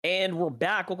And we're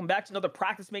back. Welcome back to another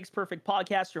Practice Makes Perfect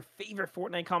podcast. Your favorite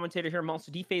Fortnite commentator here,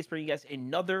 Monster D-Face, bringing you guys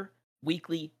another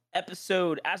weekly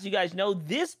episode. As you guys know,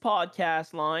 this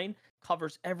podcast line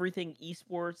covers everything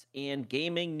esports and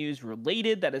gaming news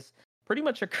related that has pretty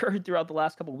much occurred throughout the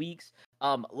last couple weeks.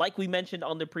 Like we mentioned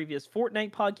on the previous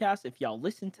Fortnite podcast, if y'all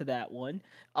listened to that one,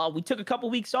 we took a couple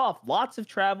weeks off. Lots of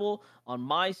travel on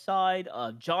my side.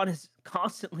 John is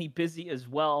constantly busy as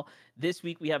well. This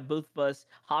week we have both of us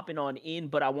hopping on in,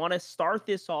 but I want to start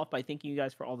this off by thanking you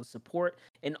guys for all the support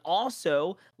and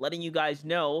also letting you guys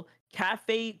know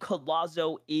Cafe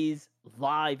Colazzo is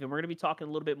live, and we're going to be talking a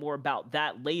little bit more about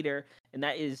that later, and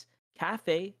that is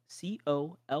Cafe,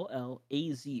 COLLAZO.com.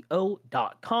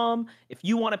 If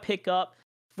you want to pick up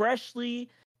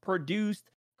freshly produced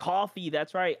coffee,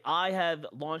 that's right, I have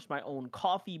launched my own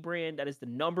coffee brand. That is the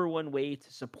 #1 way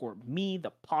to support me,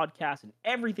 the podcast, and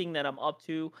everything that I'm up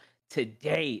to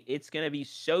today. It's going to be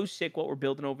so sick what we're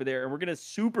building over there, and we're going to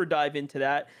super dive into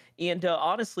that and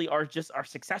honestly our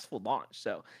successful launch.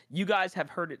 So you guys have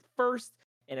heard it first,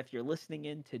 and if you're listening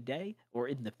in today or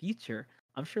in the future,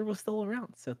 I'm sure we're still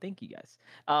around. So thank you guys.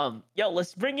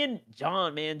 Let's bring in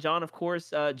John, man. John, of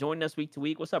course, joining us week to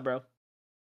week. What's up, bro?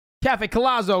 Cafe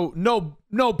Colazzo,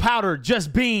 no powder,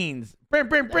 just beans. Is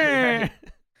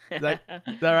that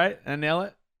right? I nail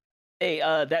it? Hey,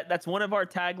 that's one of our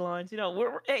taglines. You know,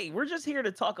 we're just here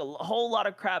to talk a whole lot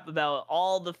of crap about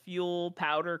all the fuel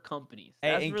powder companies.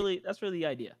 That's really the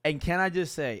idea. And can I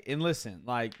just say, and listen,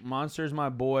 like Monster's my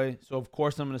boy, so of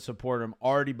course I'm gonna support him.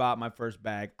 Already bought my first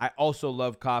bag. I also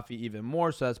love coffee even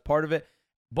more, so that's part of it.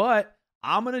 But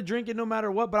I'm gonna drink it no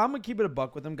matter what. But I'm gonna keep it a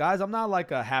buck with him, guys. I'm not like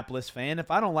a hapless fan.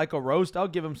 If I don't like a roast, I'll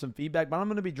give him some feedback, but I'm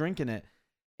gonna be drinking it.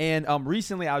 And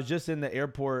recently I was just in the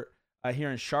airport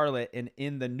here in Charlotte, and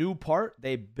in the new part,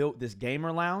 they built this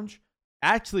gamer lounge.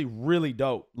 Actually, really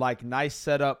dope. Like, nice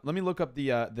setup. Let me look up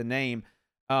the name.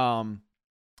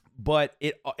 But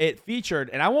it featured,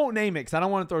 and I won't name it because I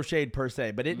don't want to throw shade per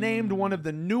se, but it named one of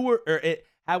the newer, or it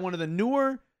had one of the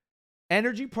newer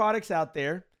energy products out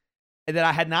there that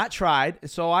I had not tried.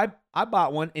 So I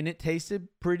bought one, and it tasted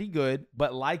pretty good.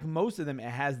 But like most of them,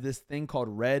 it has this thing called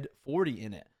Red 40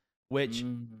 in it, which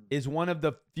is one of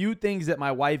the few things that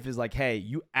my wife is like, hey,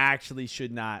 you actually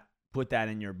should not put that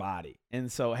in your body.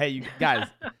 And so, hey, you guys,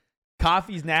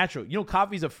 coffee's natural. You know,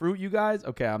 coffee's a fruit, you guys.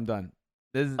 Okay, I'm done.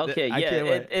 And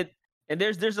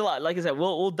there's a lot. Like I said,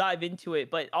 we'll dive into it.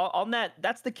 But on that,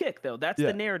 that's the kick, though. That's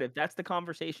the narrative. That's the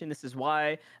conversation. This is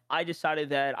why I decided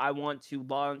that I want to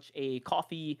launch a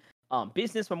coffee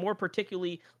business, but more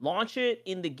particularly launch it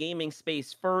in the gaming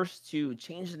space first to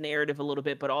change the narrative a little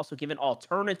bit, but also give an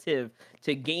alternative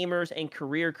to gamers and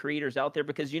career creators out there,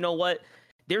 because you know what?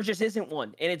 There just isn't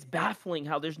one. And it's baffling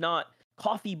how there's not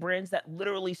coffee brands that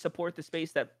literally support the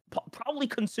space that probably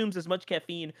consumes as much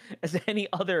caffeine as any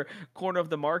other corner of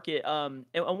the market. And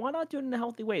why not do it in a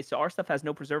healthy way? So our stuff has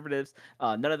no preservatives,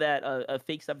 none of that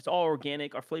fake stuff. It's all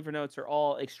organic. Our flavor notes are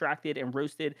all extracted and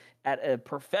roasted at a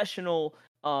professional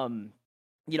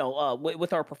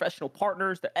with our professional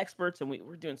partners, the experts, and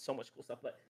we're doing so much cool stuff.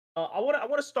 But I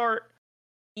want to start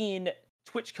in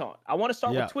TwitchCon. I want to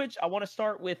start with Twitch. I want to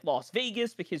start with Las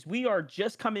Vegas because we are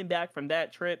just coming back from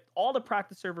that trip. All the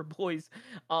practice server boys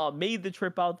made the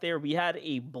trip out there. We had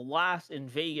a blast in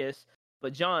Vegas.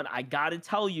 But John, I gotta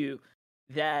tell you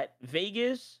that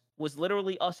Vegas was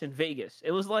literally us in Vegas.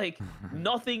 It was like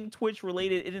nothing Twitch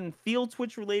related. It didn't feel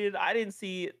Twitch related. I didn't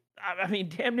see, I mean,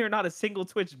 damn near not a single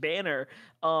Twitch banner.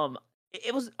 I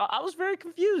was very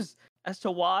confused as to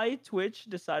why Twitch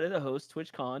decided to host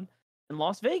TwitchCon in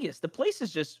Las Vegas. The place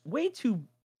is just way too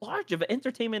large of an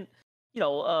entertainment,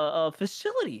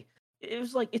 facility. It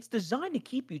was like it's designed to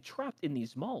keep you trapped in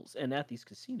these malls and at these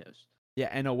casinos. Yeah,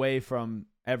 and away from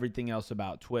everything else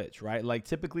about Twitch, right? Like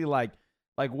typically, like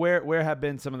where have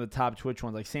been some of the top Twitch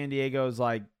ones? Like San Diego's,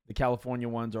 like the California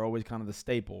ones are always kind of the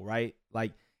staple, right?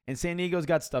 Like, and San Diego's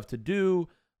got stuff to do,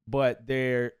 but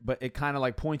it kind of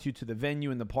like points you to the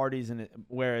venue and the parties, and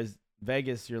whereas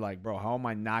Vegas, you're like, bro, how am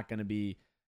I not going to be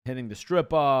hitting the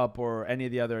strip up or any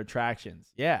of the other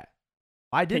attractions? Yeah,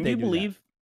 Can you believe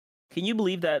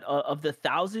that of the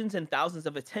thousands and thousands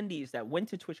of attendees that went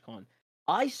to TwitchCon,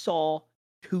 I saw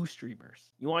 2 streamers.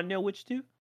 You want to know which 2?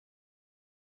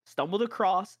 Stumbled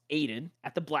across Aiden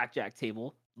at the blackjack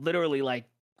table, literally like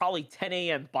probably 10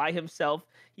 a.m. by himself.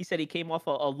 He said he came off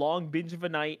a long binge of a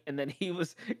night, and then he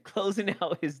was closing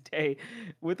out his day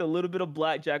with a little bit of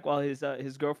blackjack while his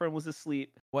girlfriend was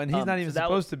asleep. When he's not even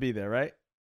supposed to be there, right?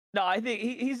 No, I think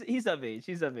he's of age.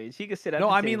 He's of age. He can sit at the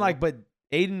table. No, I mean, like, but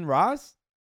Aiden Ross?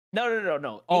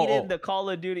 No. Aiden, the Call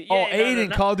of Duty.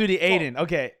 Aiden, Call of Duty Aiden.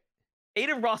 Okay.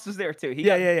 Aiden Ross was there too.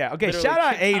 Yeah. Okay, shout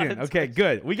out Aiden. Okay,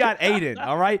 good. We got Aiden.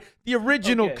 All right, the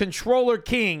original controller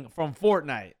king from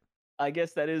Fortnite. I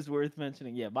guess that is worth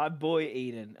mentioning. Yeah, my boy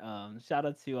Aiden. Shout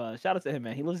out to him,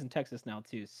 man. He lives in Texas now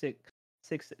too. Sick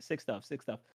stuff.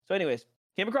 So, anyways,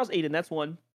 came across Aiden. That's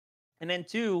one, and then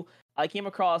two, I came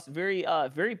across very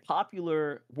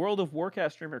popular World of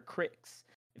Warcraft streamer Crix.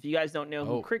 If you guys don't know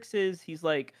who Crix is, he's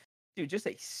like, dude, just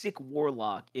a sick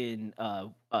warlock in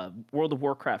World of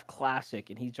Warcraft Classic,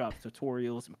 and he drops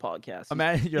tutorials and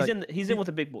podcasts. He's in with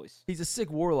the big boys. He's a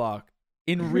sick warlock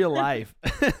in real life.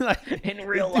 In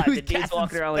real life, the dude's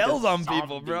walking around like spells on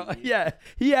people, bro. Yeah,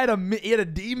 he had a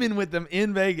demon with him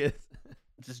in Vegas.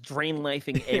 Just drain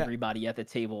knifing everybody at the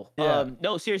table.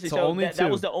 No, seriously. So that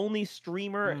was the only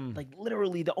streamer, like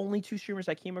literally the only two streamers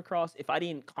I came across. If I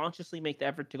didn't consciously make the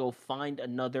effort to go find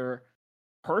another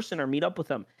person or meet up with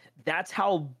them, that's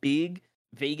how big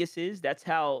Vegas is. That's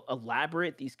how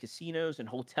elaborate these casinos and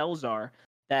hotels are.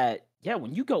 That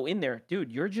when you go in there,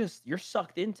 dude, you're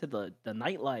sucked into the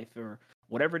nightlife or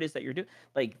whatever it is that you're doing.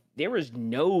 Like there was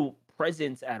no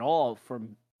presence at all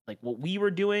from like what we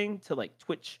were doing to like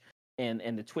Twitch and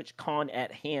the TwitchCon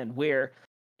at hand, where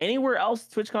anywhere else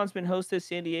TwitchCon's been hosted,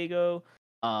 San Diego,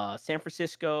 San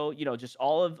Francisco, just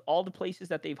all the places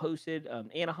that they've hosted,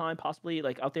 Anaheim, possibly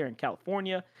like out there in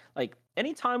California. Like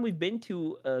anytime we've been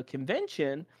to a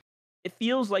convention, it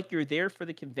feels like you're there for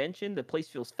the convention. The place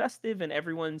feels festive and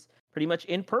everyone's pretty much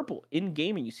in purple, in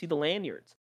gaming. You see the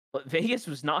lanyards. But Vegas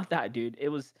was not that, dude. It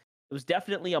was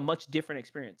definitely a much different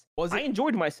experience. I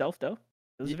enjoyed myself though.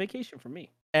 It was a vacation for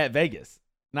me. At Vegas.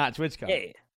 Not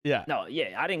TwitchCon. Yeah. No,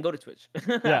 I didn't go to Twitch.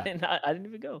 I didn't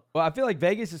even go. Well, I feel like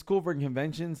Vegas is cool for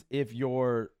conventions if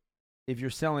you're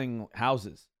selling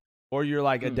houses or you're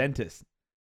like a dentist.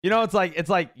 It's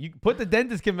like you put the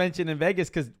dentist convention in Vegas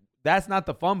because that's not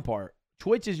the fun part.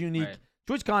 Twitch is unique. Right.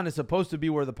 TwitchCon is supposed to be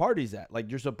where the party's at. Like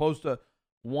you're supposed to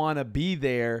want to be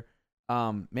there.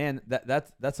 Man,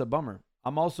 that's a bummer.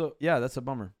 That's a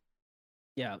bummer.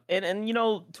 Yeah, and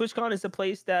TwitchCon is a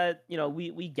place that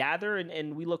we gather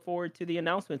and we look forward to the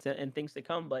announcements and things to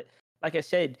come. But like I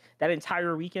said, that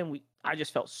entire weekend I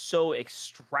just felt so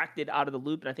extracted out of the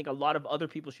loop, and I think a lot of other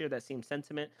people share that same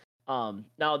sentiment.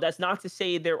 Now that's not to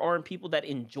say there aren't people that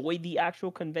enjoy the actual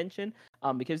convention,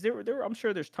 because there I'm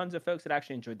sure there's tons of folks that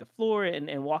actually enjoyed the floor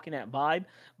and walking that vibe.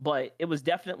 But it was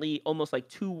definitely almost like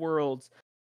two worlds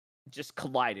just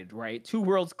collided, right? Two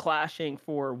worlds clashing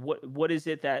for what is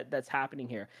it that's happening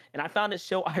here. And I found it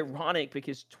so ironic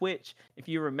because Twitch, if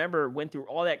you remember, went through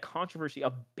all that controversy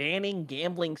of banning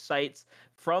gambling sites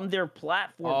from their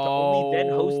platform to only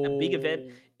then host a big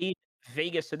event in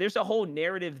Vegas. So there's a whole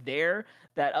narrative there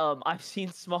that I've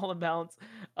seen small amounts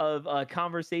of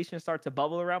conversation start to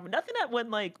bubble around, but nothing that went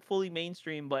like fully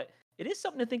mainstream. But it is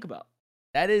something to think about.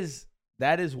 That is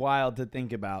wild to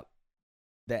think about.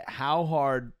 That how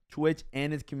hard Twitch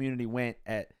and its community went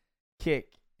at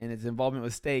Kick and its involvement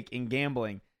with stake in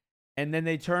gambling, and then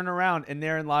they turn around and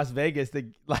they're in Las Vegas,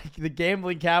 the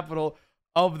gambling capital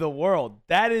of the world.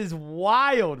 That is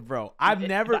wild, bro.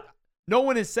 No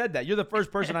one has said that. You're the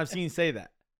first person I've seen say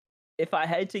that. If I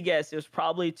had to guess, it was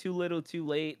probably too little, too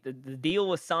late. The deal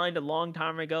was signed a long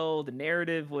time ago. The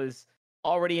narrative was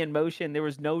already in motion. There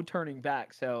was no turning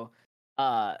back. So,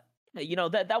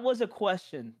 that was a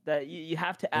question that you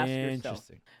have to ask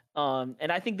yourself.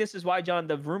 And I think this is why, John,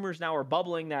 the rumors now are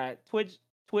bubbling that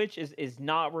Twitch is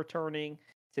not returning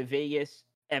to Vegas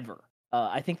ever.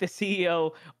 I think the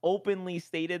CEO openly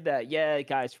stated that,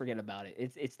 guys, forget about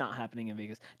it. It's not happening in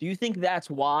Vegas. Do you think that's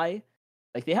why?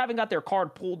 Like they haven't got their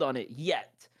card pulled on it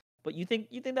yet, but you think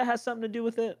that has something to do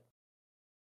with it?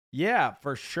 Yeah,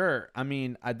 for sure. I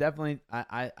mean, I definitely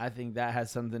I think that has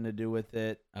something to do with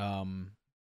it.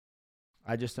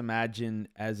 I just imagine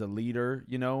as a leader,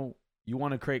 you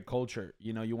want to create culture,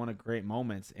 you want to create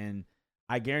moments. And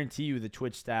I guarantee you the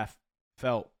Twitch staff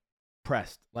felt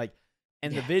pressed. Like,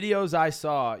 and the videos I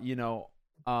saw,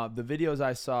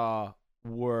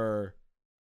 were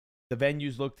the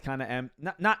venues looked kind of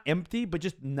not empty, but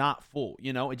just not full.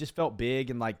 It just felt big.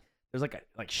 And like, there's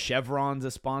like chevrons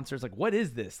as sponsors. Like, what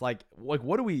is this? Like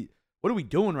what are we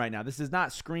doing right now? This is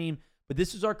not Scream. But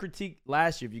this is our critique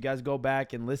last year. If you guys go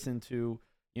back and listen to,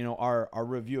 our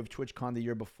review of TwitchCon the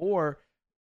year before,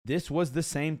 this was the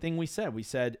same thing we said. We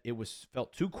said it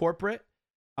felt too corporate,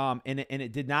 and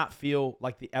it did not feel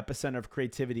like the epicenter of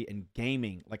creativity and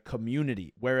gaming, like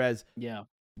community. Whereas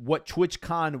what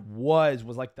TwitchCon was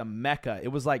like the mecca. It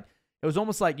was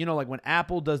almost like, like when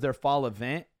Apple does their fall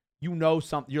event,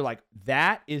 something, you're like,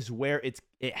 that is where it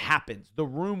happens. The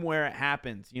room where it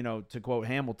happens, to quote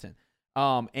Hamilton.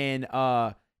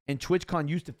 And TwitchCon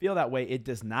used to feel that way. It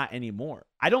does not anymore.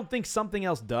 I don't think something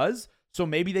else does. So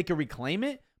maybe they could reclaim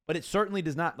it, but it certainly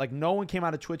does not. Like, no one came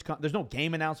out of TwitchCon. There's no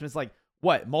game announcements. Like,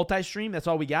 what? Multi-stream? That's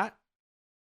all we got?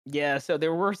 Yeah, so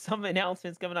there were some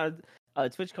announcements coming out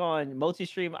of TwitchCon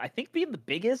multi-stream. I think being the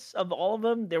biggest of all of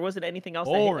them. There wasn't anything else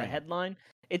that hit the headline.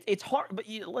 It's hard, but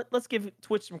let's give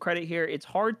Twitch some credit here. It's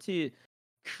hard to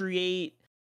create,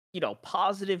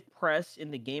 positive press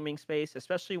in the gaming space,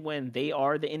 especially when they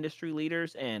are the industry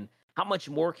leaders. And how much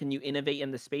more can you innovate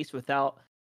in the space without,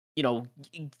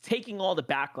 taking all the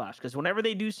backlash? Because whenever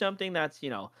they do something that's,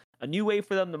 a new way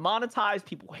for them to monetize,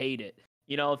 people hate it.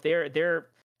 If they're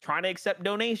trying to accept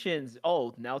donations,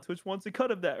 oh, now Twitch wants a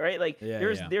cut of that, right? Like,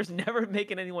 there's never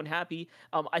making anyone happy.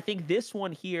 I think this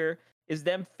one here is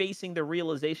them facing the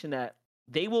realization that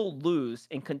they will lose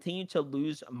and continue to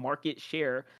lose market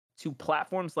share to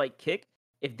platforms like Kick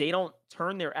if they don't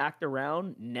turn their act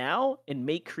around now and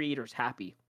make creators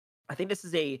happy. I think this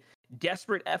is a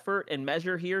desperate effort and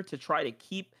measure here to try to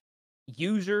keep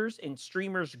users and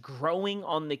streamers growing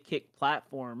on the Kick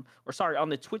platform, on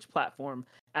the Twitch platform,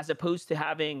 as opposed to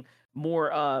having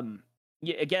more, of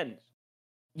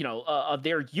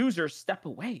their users step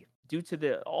away due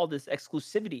to all this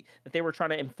exclusivity that they were trying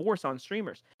to enforce on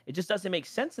streamers. It just doesn't make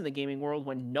sense in the gaming world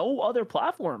when no other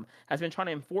platform has been trying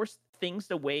to enforce things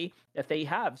the way that they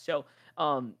have. So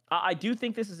I do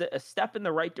think this is a step in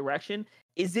the right direction.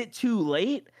 Is it too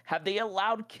late? Have they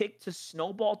allowed Kick to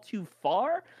snowball too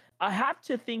far? I have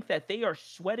to think that they are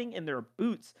sweating in their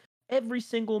boots every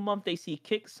single month they see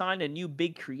Kick sign a new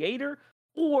big creator,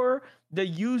 or the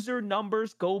user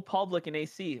numbers go public and they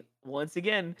see, once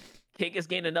again, Kick has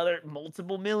gained another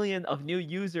multiple million of new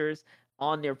users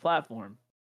on their platform.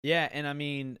 Yeah, and I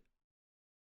mean,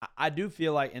 I do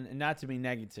feel like, and not to be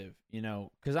negative,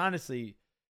 because honestly,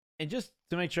 and just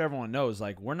to make sure everyone knows,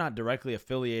 like, we're not directly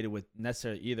affiliated with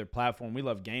necessarily either platform. We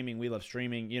love gaming, we love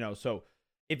streaming, so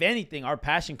if anything, our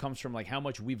passion comes from like how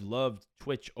much we've loved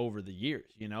Twitch over the years,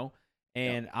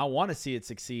 and I want to see it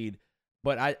succeed.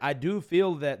 But I do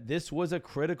feel that this was a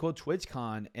critical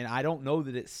TwitchCon, and I don't know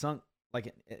that it sunk, like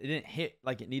it didn't hit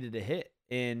like it needed to hit.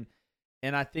 And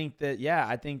I think that,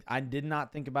 I think I did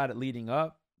not think about it leading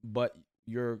up, but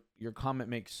your comment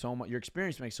makes your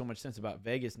experience makes so much sense about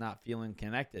Vegas not feeling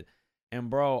connected. And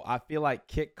bro, I feel like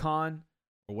KickCon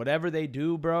or whatever they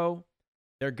do, bro,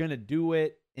 they're going to do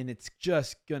it. And it's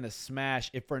just going to smash,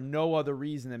 if for no other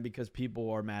reason than because people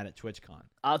are mad at TwitchCon.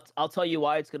 I'll tell you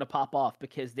why it's going to pop off,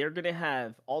 because they're going to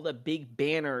have all the big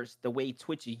banners the way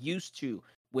Twitch used to,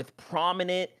 with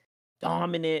prominent,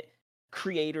 dominant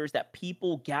creators that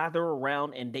people gather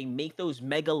around, and they make those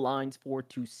mega lines for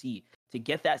to see, to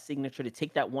get that signature, to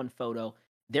take that one photo.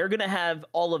 They're going to have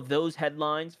all of those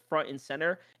headlines front and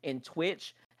center, and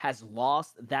Twitch has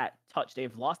lost that touch.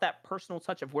 They've lost that personal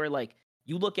touch of where, like,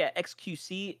 you look at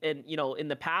XQC and, in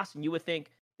the past, and you would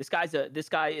think this guy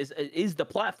is the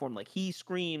platform. Like, he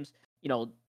screams,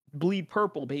 bleed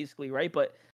purple, basically, right?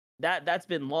 But that's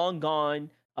been long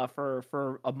gone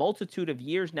for a multitude of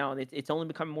years now, and it's only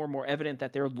becoming more and more evident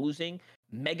that they're losing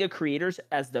mega creators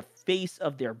as the face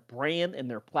of their brand and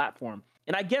their platform.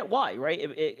 And I get why, right?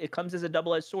 It comes as a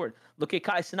double-edged sword. Look at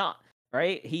Kai Cenat,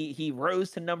 right? He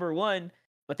rose to number one,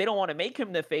 but they don't want to make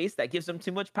him the face. That gives him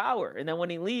too much power. And then when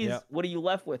he leaves, what are you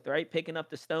left with, right? Picking up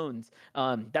the stones.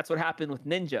 That's what happened with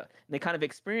Ninja. And they kind of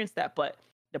experienced that. But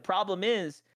the problem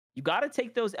is, you got to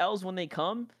take those L's when they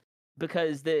come,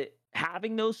 because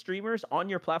having those streamers on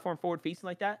your platform forward-facing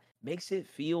like that makes it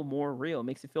feel more real. It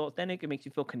makes it feel authentic. It makes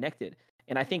you feel connected.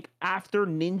 And I think after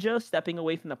Ninja stepping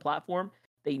away from the platform,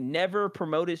 they never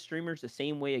promoted streamers the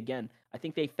same way again. I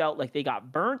think they felt like they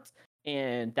got burnt.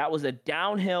 And that was a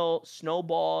downhill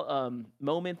snowball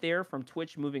moment there from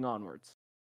Twitch moving onwards.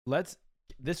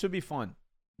 This would be fun.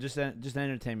 Just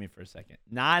entertain me for a second.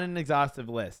 Not an exhaustive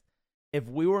list. If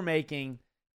we were making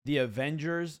the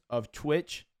Avengers of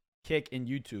Twitch, Kick, and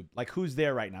YouTube, like, who's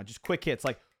there right now? Just quick hits.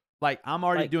 Like I'm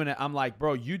already doing it. I'm like,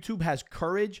 bro, YouTube has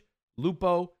Courage,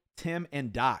 Lupo, Tim,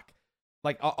 and Doc.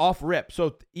 Like, off rip.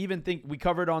 So even think we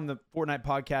covered on the Fortnite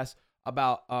podcast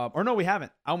about, or no, we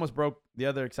haven't. I almost broke the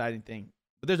other exciting thing.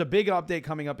 But there's a big update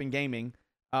coming up in gaming.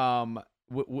 And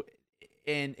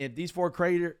if these four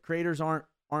creators aren't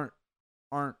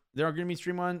they're going to be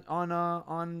streaming on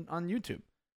YouTube.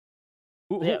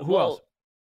 Who else?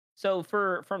 So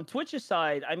from Twitch's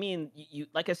side, I mean, you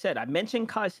like I said, I mentioned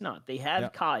Kai Cenat. They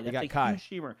have Kai. That's a huge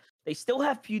streamer. They still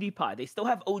have PewDiePie. They still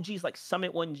have OGs like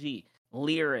Summit 1G,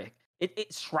 Lyric.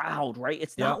 It's Shroud, right?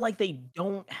 It's not like they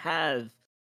don't have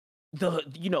the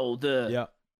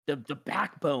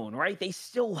backbone, right? They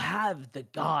still have the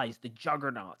guys, the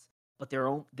juggernauts. but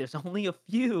there's only a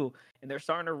few, and they're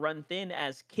starting to run thin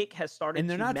as Kick has started And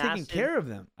they're to not taking care of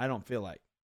them, I don't feel like.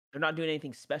 they're not doing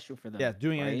anything special for them. Yeah,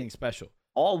 doing right? anything special.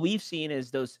 All we've seen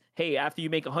is those, hey, after you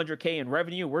make 100K in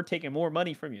revenue, we're taking more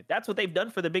money from you. That's what they've done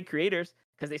for the big creators,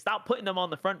 because they stopped putting them on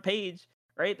the front page,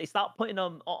 right? They stopped putting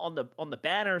them on the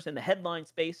banners and the headline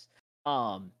space.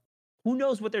 Who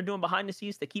knows what they're doing behind the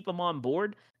scenes to keep them on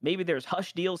board? Maybe there's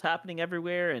hush deals happening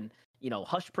everywhere, and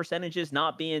hush percentages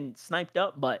not being sniped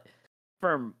up. But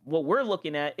from what we're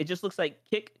looking at, it just looks like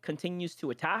Kick continues to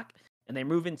attack, and they're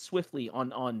moving swiftly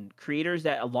on creators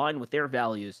that align with their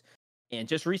values. And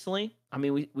just recently, I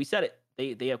mean, we said it.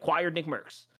 They acquired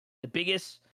NICKMERCS, the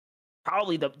biggest,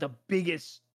 probably the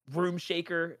biggest room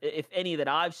shaker, if any, that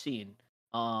I've seen.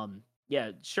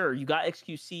 Yeah, sure, you got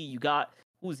XQC, you got,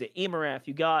 who's it, Amaranth,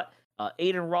 you got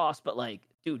Aiden Ross, but like,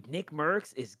 dude,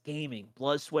 NICKMERCS is gaming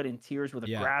blood, sweat, and tears with a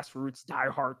grassroots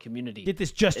diehard community. Get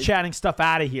this just chatting stuff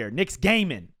out of here. Nick's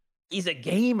gaming. He's a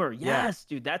gamer. Yes,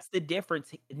 dude, that's the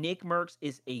difference. NICKMERCS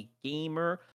is a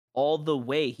gamer all the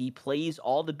way. He plays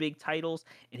all the big titles,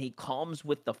 and he comes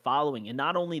with the following. And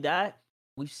not only that,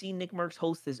 we've seen NICKMERCS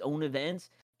host his own events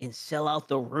and sell out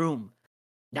the room.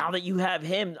 Now that you have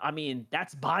him, I mean,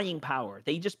 that's buying power.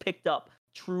 They just picked up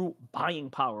true buying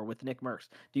power with NICKMERCS.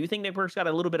 Do you think NICKMERCS got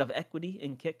a little bit of equity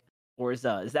in Kick, or is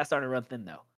that starting to run thin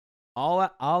though?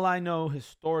 All I know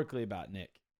historically about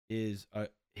Nick is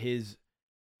his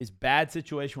bad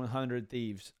situation with 100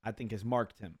 Thieves, I think, has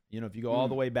marked him. If you go all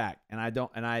the way back, and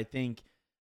I think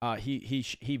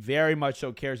he very much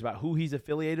so cares about who he's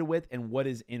affiliated with and what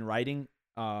is in writing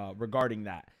regarding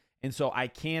that. And so I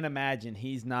cannot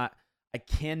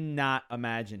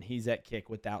imagine he's at Kick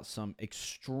without some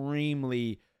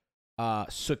extremely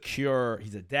secure.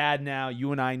 He's a dad now.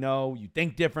 You and I know you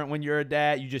think different when you're a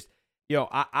dad. You just,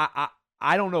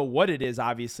 I don't know what it is,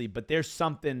 obviously, but there's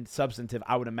something substantive,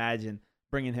 I would imagine,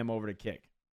 bringing him over to Kick.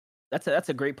 That's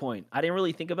a great point. I didn't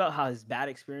really think about how his bad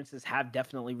experiences have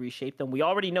definitely reshaped him. We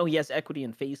already know he has equity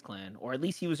in FaZe Clan, or at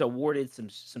least he was awarded some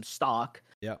stock.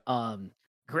 Yeah.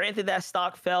 Granted, that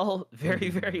stock fell very,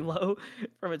 very low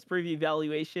from its preview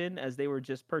valuation as they were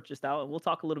just purchased out. And we'll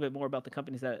talk a little bit more about the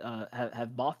companies that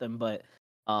have bought them. But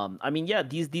I mean, yeah,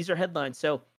 these are headlines.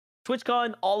 So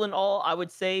TwitchCon, all in all, I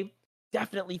would say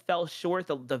definitely fell short.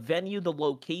 The venue, the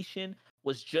location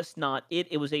was just not it.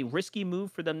 It was a risky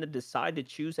move for them to decide to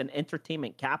choose an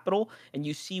entertainment capital. And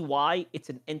you see why it's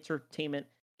an entertainment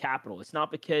capital. It's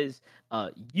not because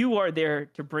you are there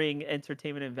to bring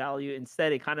entertainment and value.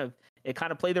 Instead, it kind of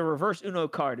played the reverse Uno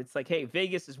card. It's like, hey,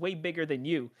 Vegas is way bigger than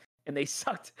you. And they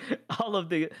sucked all of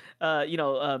the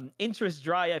interest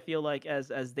dry, I feel like,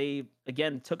 as they,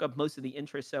 again, took up most of the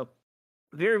interest. So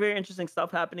very, very interesting stuff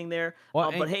happening there.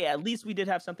 Well, but hey, at least we did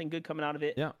have something good coming out of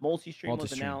it. Yeah. Multi-stream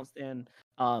was announced, and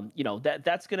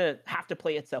that's gonna have to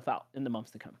play itself out in the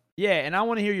months to come. Yeah, and I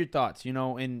want to hear your thoughts. To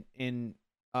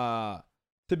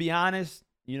be honest,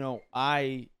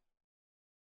 I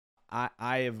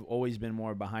have always been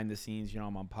more behind the scenes.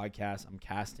 I'm on podcasts, I'm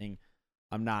casting.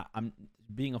 I'm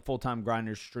being a full-time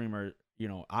grinder streamer.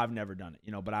 I've never done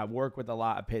it. But I work with a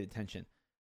lot. I paid attention.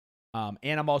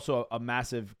 And I'm also a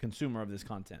massive consumer of this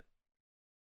content.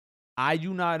 I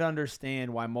do not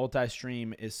understand why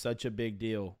multi-stream is such a big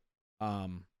deal.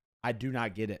 I do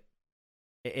not get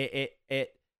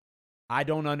it. I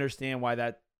don't understand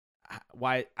why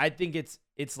I think it's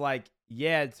like,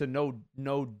 yeah, it's a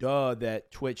no duh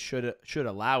that Twitch should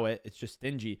allow it. It's just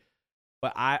stingy.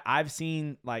 But I've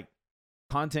seen like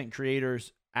content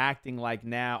creators acting like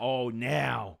now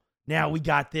we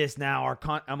got this now.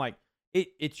 I'm like,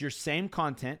 it's your same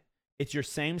content. It's your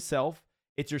same self.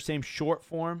 It's your same short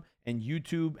form and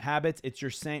YouTube habits. It's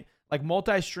your same, like,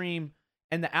 multi-stream,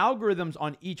 and the algorithms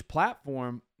on each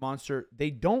platform, Monster, they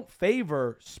don't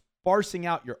favor sparsing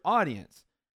out your audience.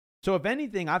 So if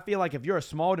anything, I feel like if you're a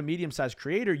small to medium-sized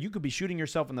creator, you could be shooting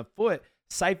yourself in the foot,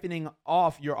 siphoning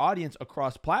off your audience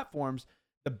across platforms.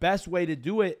 The best way to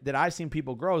do it that I've seen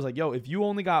people grow is like, yo, if you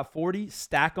only got 40,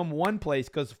 stack them one place,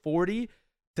 because 40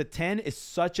 to 10 is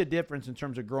such a difference in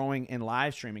terms of growing and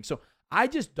live streaming. So I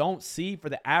just don't see, for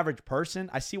the average person,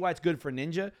 I see why it's good for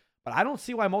Ninja, but I don't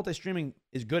see why multi-streaming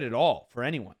is good at all for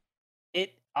anyone.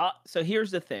 So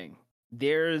here's the thing.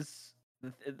 There's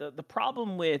the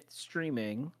problem with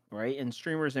streaming, right, and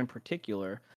streamers in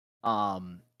particular,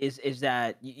 is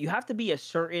that you have to be a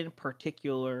certain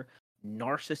particular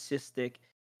narcissistic,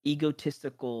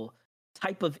 egotistical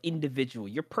type of individual.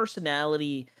 Your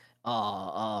personality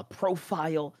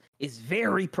profile is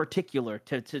very particular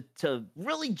to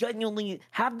really genuinely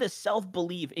have the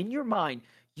self-belief in your mind.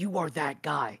 You are that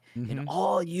guy, and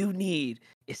all you need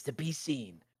is to be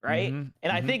seen, right?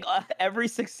 And I think every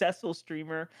successful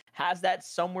streamer has that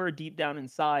somewhere deep down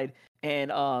inside,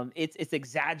 and it's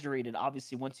exaggerated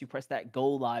obviously once you press that go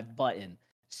live button.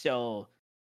 So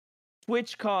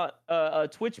Twitch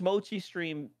Mochi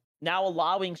stream now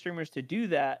allowing streamers to do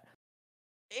that,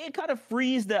 it kind of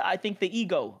frees I think the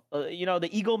ego, the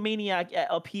egomaniac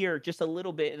up here just a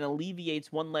little bit, and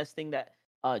alleviates one less thing that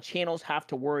channels have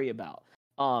to worry about.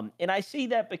 And I say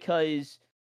that because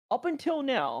up until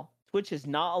now, Twitch has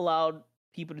not allowed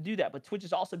people to do that, but Twitch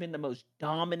has also been the most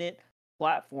dominant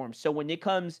platform. So when it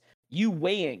comes you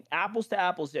weighing apples to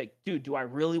apples, like, dude, do I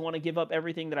really want to give up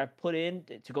everything that I've put in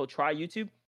to go try YouTube?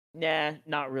 Nah,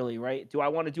 not really, right? Do I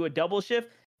want to do a double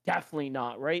shift? Definitely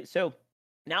not, right? So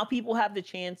now people have the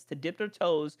chance to dip their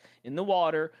toes in the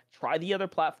water, try the other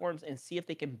platforms, and see if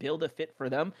they can build a fit for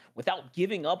them without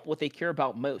giving up what they care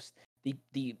about most.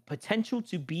 The potential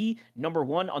to be number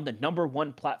one on the number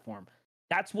one platform.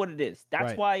 That's what it is.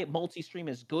 That's why multi-stream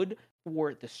is good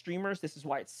for the streamers. This is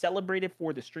why it's celebrated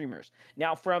for the streamers.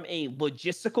 Now, from a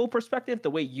logistical perspective, the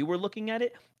way you were looking at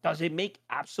it, does it make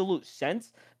absolute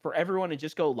sense for everyone to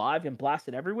just go live and blast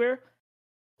it everywhere?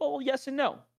 Well, yes and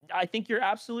no. I think you're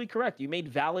absolutely correct. You made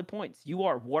valid points. You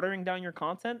are watering down your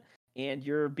content, and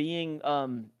you're being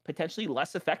potentially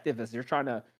less effective as you're trying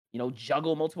to,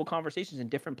 juggle multiple conversations in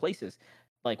different places.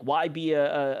 Like, why be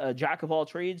a jack of all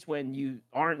trades when you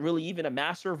aren't really even a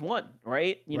master of one,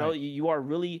 right? You are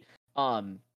really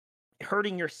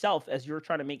hurting yourself as you're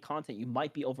trying to make content. You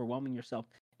might be overwhelming yourself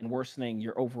and worsening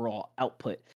your overall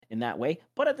output in that way.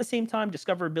 But at the same time,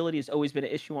 discoverability has always been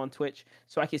an issue on Twitch.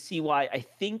 So I can see why I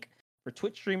think for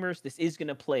Twitch streamers, this is going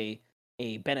to play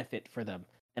a benefit for them.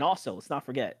 And also, let's not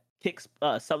forget, Kick's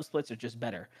sub splits are just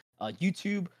better.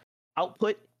 YouTube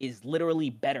output is literally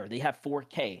better. They have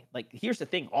 4K. Like, here's the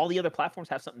thing. All the other platforms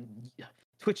have something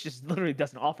Twitch just literally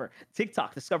doesn't offer.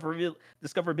 TikTok,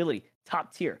 discoverability,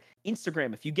 top tier.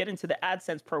 Instagram, if you get into the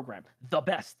AdSense program, the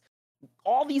best.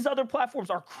 All these other platforms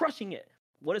are crushing it.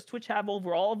 What does Twitch have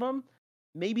over all of them?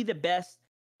 Maybe the best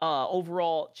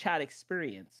overall chat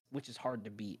experience, which is hard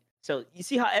to beat. So you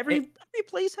see how every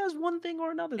place has one thing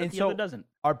or another that the other doesn't.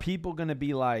 Are people going to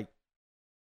be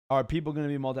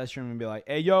multi-streaming and be like,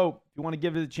 hey, yo, if you want to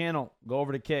give it a channel, go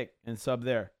over to Kick and sub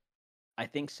there? I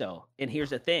think so. And here's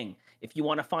the thing. If you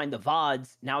want to find the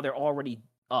VODs, now they're already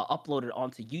uploaded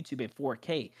onto YouTube in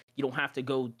 4K. You don't have to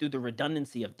go through the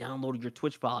redundancy of downloading your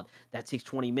Twitch VOD. That takes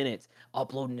 20 minutes,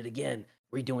 uploading it again,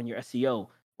 redoing your SEO,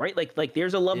 right? Like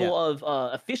there's a level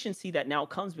of efficiency that now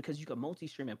comes because you can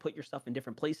multi-stream and put your stuff in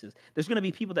different places. There's going to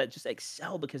be people that just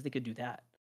excel because they could do that.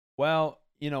 Well,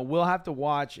 we'll have to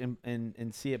watch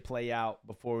and see it play out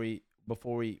before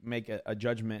we make a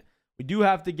judgment. We do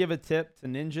have to give a tip to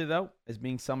Ninja, though, as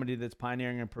being somebody that's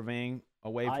pioneering and purveying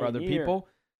a way for other people.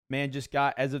 Man just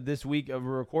got, as of this week of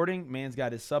recording, man's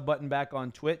got his sub button back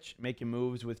on Twitch, making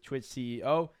moves with Twitch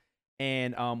CEO.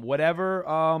 And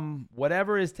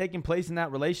whatever is taking place in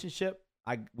that relationship,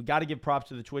 we got to give props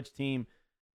to the Twitch team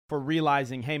for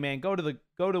realizing, hey, man, go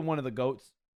to one of the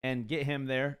GOATs and get him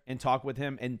there and talk with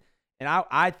him. And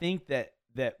I think that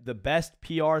the best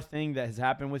PR thing that has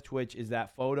happened with Twitch is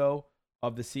that photo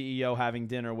of the CEO having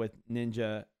dinner with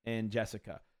Ninja and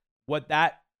Jessica. What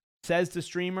that says to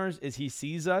streamers is he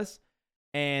sees us,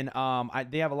 and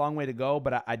they have a long way to go,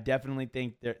 but I definitely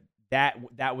think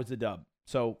that was a dub.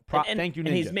 So thank you, Ninja.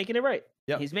 And he's making it right.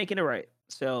 Yep. He's making it right.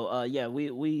 So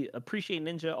we appreciate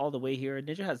Ninja all the way here.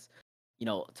 Ninja has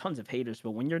tons of haters,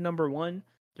 but when you're number one,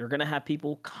 you're gonna have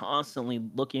people constantly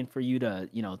looking for you to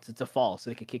to fall so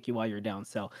they can kick you while you're down.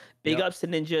 So big ups to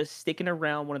Ninja, sticking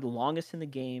around, one of the longest in the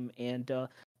game. And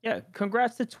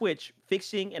congrats to Twitch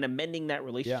fixing and amending that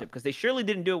relationship, because they surely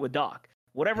didn't do it with Doc.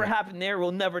 Whatever happened there,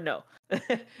 we'll never know.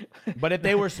 But if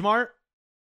they were smart,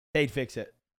 they'd fix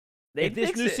it. If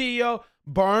this new CEO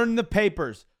burned the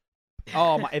papers,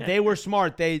 if they were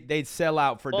smart, they'd sell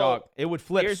out for Doc. It would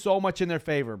flip so much in their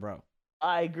favor, bro.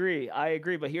 I agree.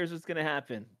 But here's what's going to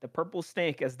happen. The purple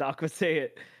snake, as Doc would say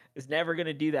it, is never going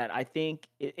to do that. I think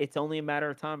it's only a matter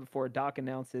of time before Doc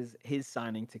announces his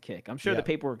signing to Kick. I'm sure the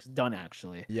paperwork's done,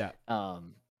 actually. Yeah.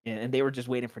 And they were just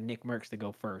waiting for NICKMERCS to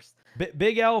go first.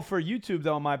 Big L for YouTube,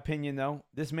 though, in my opinion, though.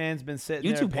 This man's been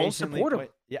sitting there patiently. YouTube won't support him.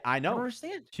 Yeah, I know. I don't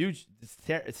understand. It's huge.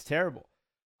 It's terrible.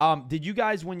 Did you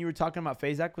guys, when you were talking about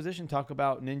phase acquisition, talk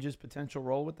about Ninja's potential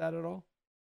role with that at all?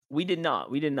 We did not.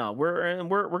 We're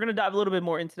gonna dive a little bit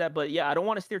more into that, but yeah, I don't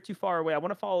want to steer too far away. I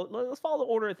want to follow. Let's follow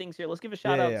the order of things here. Let's give a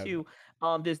shout out to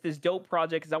this dope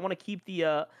project, because I want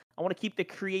to keep the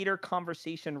creator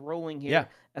conversation rolling here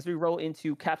as we roll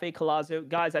into Cafe Colazzo.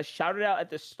 Guys, I shouted out at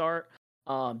the start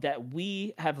that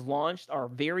we have launched our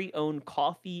very own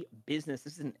coffee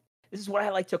business. This is what I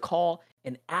like to call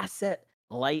an asset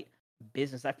light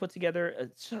business. I've put together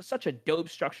such a dope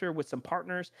structure with some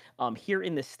partners here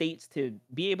in the States to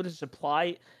be able to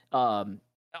supply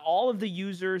all of the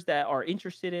users that are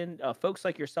interested in folks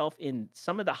like yourself in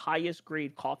some of the highest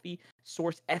grade coffee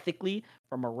sourced ethically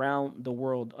from around the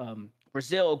world.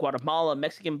 Brazil, Guatemala,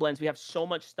 Mexican blends. We have so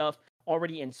much stuff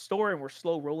already in store and we're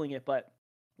slow rolling it. But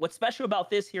what's special about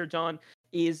this here, John,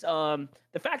 is the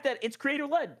fact that it's creator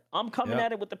led. I'm coming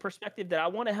at it with the perspective that I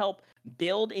want to help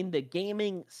build in the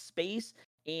gaming space.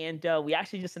 And we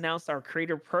actually just announced our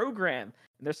creator program.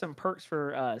 And there's some perks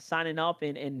for signing up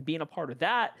and being a part of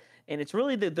that. And it's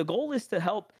really the goal is to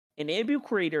help enable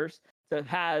creators to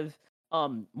have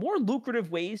more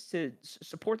lucrative ways to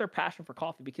support their passion for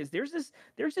coffee, because there's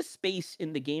this space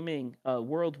in the gaming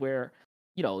world where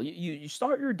you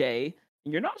start your day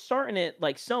and you're not starting it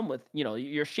like some with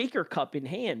your shaker cup in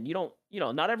hand. You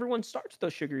don't not everyone starts with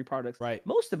those sugary products. Right.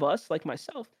 Most of us, like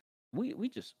myself, we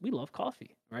love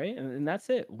coffee, right? And that's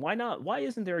it. Why not? Why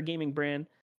isn't there a gaming brand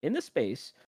in the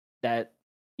space that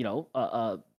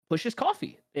pushes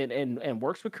coffee and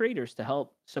works with creators to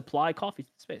help supply coffee to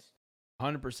the space?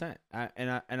 100%.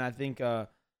 I think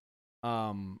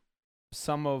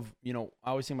some of I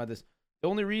always think about this. The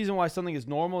only reason why something is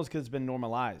normal is because it's been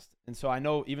normalized. And so I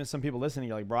know even some people listening,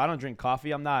 you're like, bro, I don't drink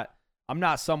coffee. I'm not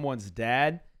someone's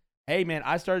dad. Hey man,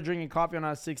 I started drinking coffee when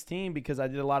I was 16 because I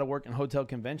did a lot of work in hotel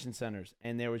convention centers,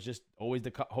 and there was just always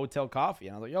the hotel coffee,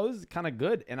 and I was like, yo, this is kind of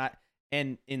good.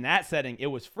 And in that setting, it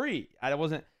was free.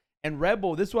 And Red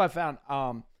Bull. This is what I found.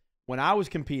 When I was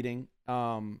competing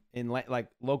in like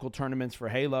local tournaments for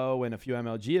Halo and a few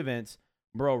MLG events,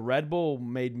 bro, Red Bull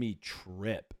made me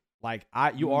trip. Like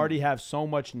you already have so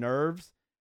much nerves,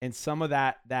 and some of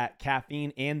that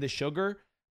caffeine and the sugar,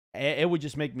 it would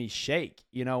just make me shake,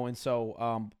 And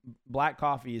so black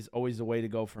coffee is always the way to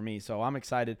go for me. So I'm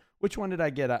excited. Which one did I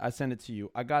get? I sent it to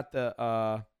you. I got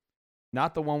the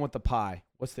not the one with the pie.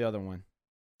 What's the other one?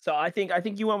 So I think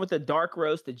you went with the dark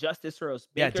roast, the Justice roast,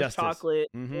 Baker's chocolate,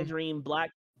 tangerine,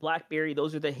 blackberry.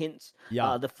 Those are the hints.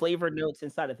 Yeah. The flavor notes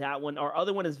inside of that one. Our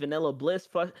other one is Vanilla Bliss,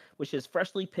 which is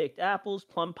freshly picked apples,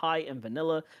 plum pie, and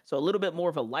vanilla. So a little bit more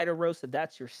of a lighter roast, if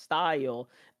that's your style.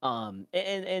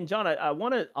 And John, I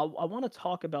want to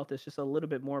talk about this just a little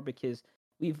bit more, because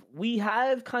we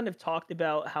have kind of talked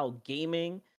about how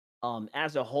gaming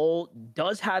as a whole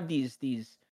does have these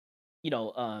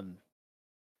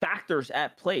factors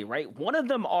at play, right? One of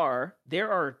them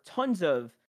there are tons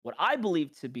of what I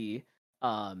believe to be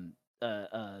bad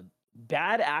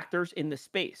actors in the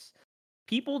space.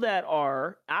 People that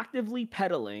are actively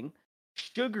peddling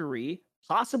sugary,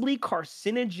 possibly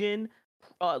carcinogen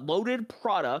loaded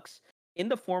products in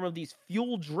the form of these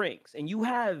fuel drinks. And you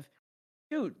have,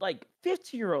 dude, like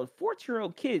 15-year-old,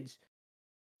 14-year-old kids,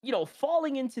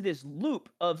 falling into this loop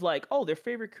of like, oh, their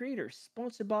favorite creators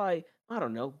sponsored by, I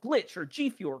don't know, Glitch or G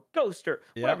Fuel or Ghost or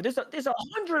whatever. There's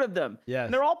 100 of them. Yes.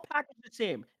 And they're all packaged the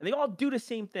same, and they all do the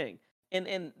same thing.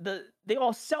 And they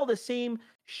all sell the same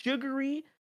sugary,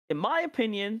 in my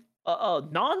opinion,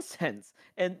 nonsense.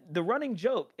 And the running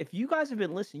joke, if you guys have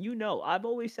been listening, I've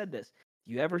always said this.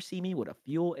 If you ever see me with a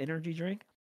fuel energy drink,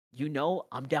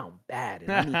 I'm down bad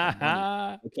and I need the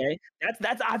money. Okay,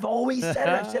 that's I've always said it.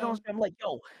 I've said on. I'm like,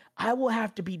 yo, I will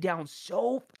have to be down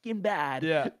so fucking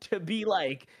bad to be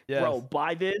like, bro,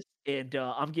 buy this and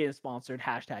I'm getting sponsored.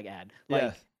 #ad.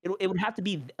 Like, it would have to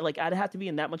be like I'd have to be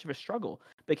in that much of a struggle,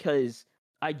 because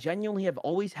I genuinely have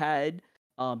always had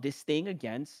this thing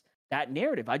against that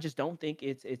narrative. I just don't think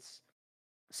it's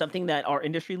something that our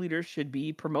industry leaders should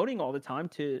be promoting all the time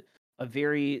to a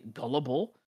very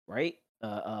gullible, right?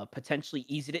 Potentially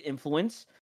easy to influence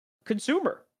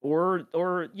consumer or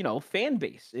fan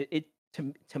base. It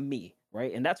to me,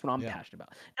 right? And that's what I'm passionate about.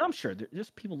 And I'm sure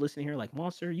there's people listening here like,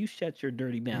 Monster, you shut your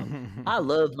dirty mouth. I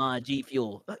love my G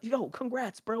Fuel. Yo,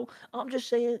 congrats, bro. I'm just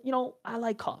saying, I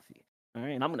like coffee. All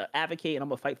right, and I'm gonna advocate and I'm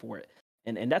gonna fight for it.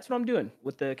 And that's what I'm doing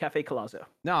with the Cafe Colazo.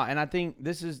 No, and I think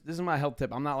this is my health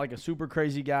tip. I'm not like a super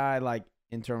crazy guy, like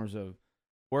in terms of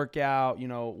workout,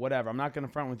 whatever. I'm not going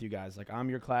to front with you guys. Like, I'm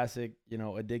your classic,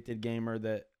 addicted gamer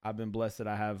that I've been blessed that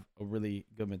I have a really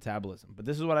good metabolism. But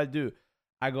this is what I do.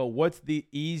 I go, what's the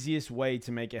easiest way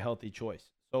to make a healthy choice?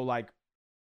 So like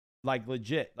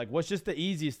legit, like what's just the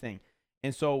easiest thing?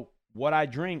 And so what I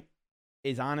drink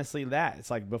is honestly that.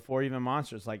 It's like before even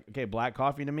Monster. It's like, okay, black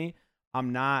coffee to me.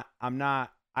 I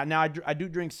do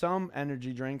drink some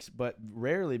energy drinks, but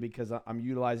rarely, because I'm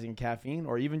utilizing caffeine,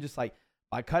 or even just like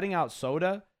by cutting out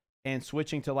soda and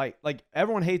switching to like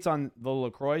everyone hates on the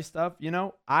LaCroix stuff,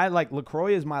 I like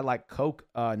LaCroix is my like Coke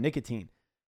nicotine.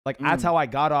 Like, that's how I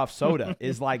got off soda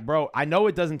is like, bro, I know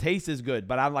it doesn't taste as good,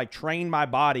 but I like trained my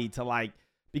body to like,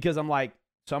 because I'm like,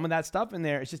 some of that stuff in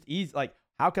there, it's just easy. Like,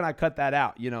 how can I cut that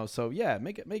out? You know? So yeah,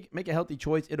 make a healthy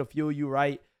choice. It'll fuel you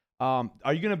right. Are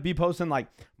you going to be posting like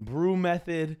brew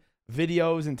method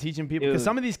videos and teaching people? Because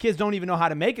some of these kids don't even know how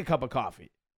to make a cup of coffee.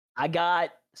 I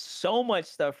got so much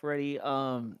stuff ready. You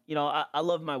know, I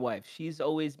love my wife. She's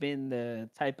always been the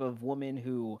type of woman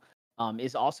who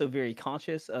is also very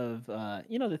conscious of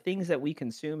you know, the things that we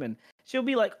consume, and she'll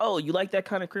be like, "Oh, you like that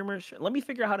kind of creamer? Let me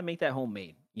figure out how to make that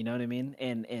homemade." You know what I mean?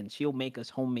 And she'll make us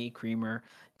homemade creamer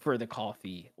for the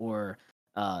coffee, or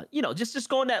you know, just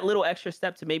going that little extra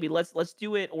step to maybe let's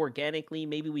do it organically.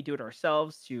 Maybe we do it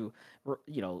ourselves to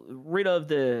you know, rid of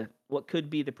the what could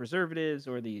be the preservatives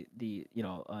or the you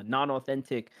know,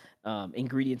 non-authentic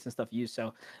ingredients and stuff used.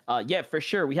 So yeah, for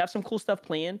sure, we have some cool stuff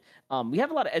planned. We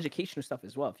have a lot of educational stuff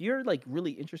as well. If you're like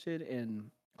really interested in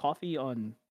coffee,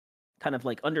 on kind of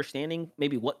like understanding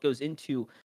maybe what goes into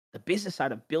the business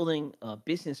side of building a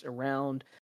business around,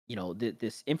 you know,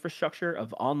 this infrastructure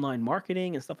of online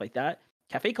marketing and stuff like that,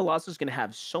 Cafe Colosso is going to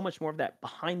have so much more of that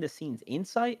behind the scenes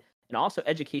insight, and also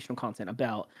educational content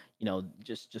about, you know,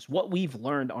 just what we've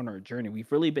learned on our journey.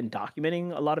 We've really been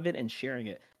documenting a lot of it and sharing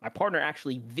it. My partner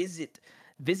actually visited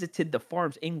the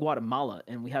farms in Guatemala,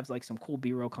 and we have like some cool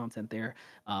B-roll content there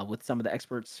with some of the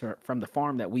experts from the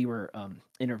farm that we were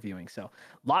interviewing. So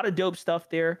a lot of dope stuff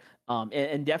there,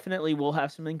 and definitely we'll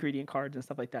have some ingredient cards and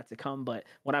stuff like that to come. But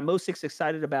what I'm most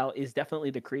excited about is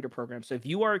definitely the creator program. So if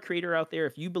you are a creator out there,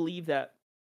 if you believe that,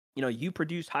 you know, you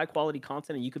produce high quality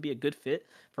content and you could be a good fit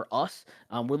for us,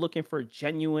 we're looking for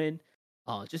genuine,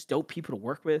 just dope people to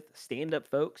work with, stand up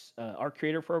folks. Our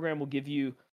creator program will give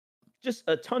you just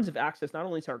tons of access, not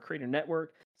only to our creator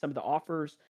network, some of the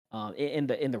offers, in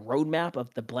the roadmap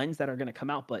of the blends that are going to come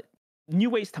out, but new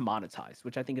ways to monetize,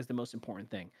 which I think is the most important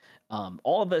thing.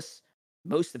 All of us,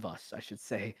 most of us, I should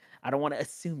say, I don't want to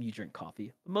assume you drink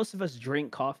coffee, but most of us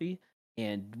drink coffee,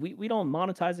 and we don't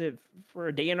monetize it for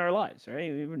a day in our lives,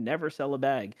 right? We would never sell a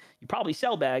bag. You probably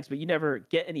sell bags, but you never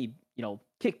get any, you know,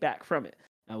 kickback from it.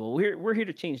 Well, we're here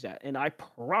to change that, and I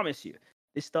promise you,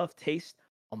 this stuff tastes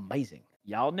amazing.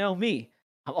 Y'all know me.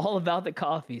 I'm all about the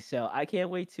coffee, so I can't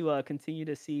wait to continue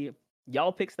to see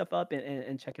y'all pick stuff up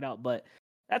and check it out. But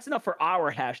that's enough for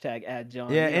our hashtag ad,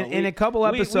 John. Yeah, you know, in a couple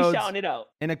episodes, we shouting it out.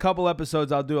 In a couple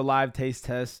episodes, I'll do a live taste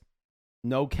test.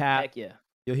 No cap. Heck yeah.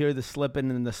 You'll hear the slipping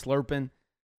and the slurping,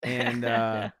 and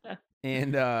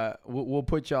we'll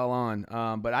put y'all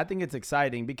on. But I think it's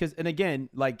exciting because, and again,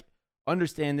 like,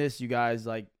 understand this, you guys.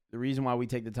 Like, the reason why we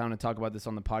take the time to talk about this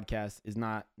on the podcast is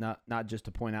not just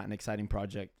to point out an exciting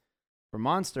project for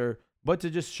Monster, but to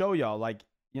just show y'all, like,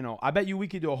 you know, I bet you we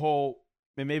could do a whole,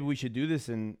 and maybe we should do this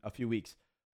in a few weeks,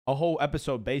 a whole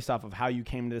episode based off of how you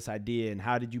came to this idea and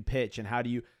how did you pitch and how do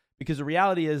you, because the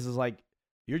reality is like,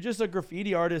 you're just a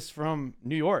graffiti artist from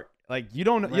New York. Like, you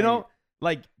don't, right. You know,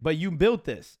 like, but you built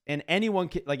this, and anyone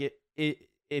can, like,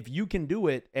 if you can do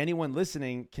it, anyone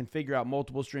listening can figure out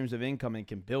multiple streams of income and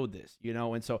can build this, you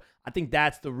know? And so I think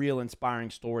that's the real inspiring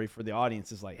story for the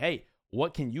audience, is like, hey,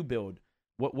 what can you build?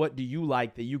 What do you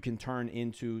like that you can turn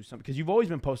into something? Because you've always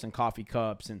been posting coffee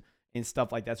cups and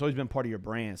stuff like that. It's always been part of your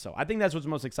brand. So I think that's what's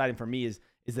most exciting for me is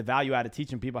the value out of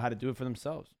teaching people how to do it for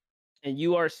themselves. And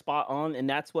you are spot on, and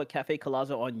that's what Cafe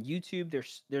Colosso on YouTube.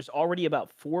 There's already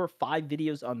about 4 or 5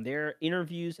 videos on there,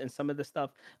 interviews and some of the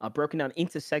stuff broken down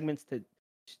into segments to,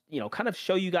 you know, kind of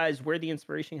show you guys where the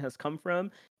inspiration has come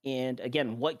from, and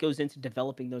again, what goes into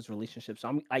developing those relationships.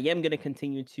 So I am going to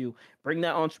continue to bring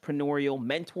that entrepreneurial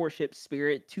mentorship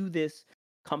spirit to this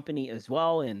company as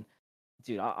well. And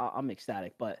dude, I'm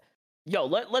ecstatic. But yo,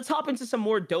 let's hop into some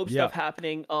more dope stuff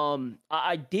happening.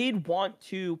 I did want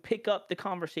to pick up the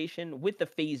conversation with the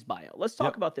FaZe bio. Let's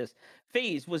talk about this.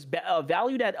 FaZe was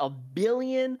valued at $1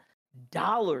 billion,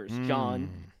 John,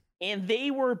 and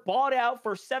they were bought out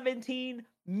for $17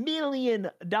 million.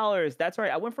 That's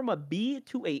right. I went from a B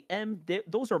to a M.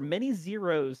 Those are many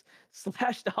zeros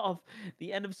slashed off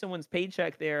the end of someone's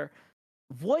paycheck there.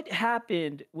 What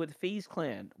happened with FaZe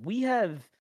Clan? We have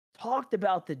talked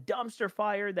about the dumpster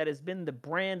fire that has been the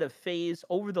brand of FaZe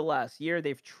over the last year.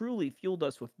 They've truly fueled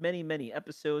us with many, many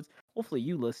episodes. Hopefully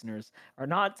you listeners are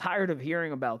not tired of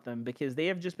hearing about them, because they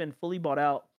have just been fully bought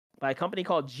out by a company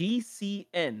called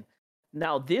GCN.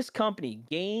 Now, this company,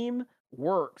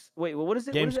 GameWorks. Wait, what is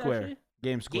it? Game what is Square. It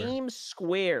Game Square. Game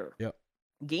Square. Yep.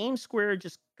 Game Square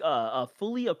just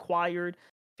fully acquired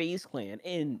FaZe Clan,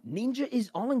 and Ninja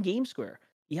is on Game Square.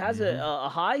 He has a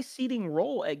high seating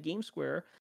role at Game Square.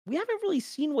 We haven't really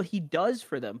seen what he does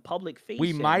for them public facing.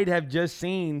 We might have just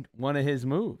seen one of his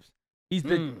moves. He's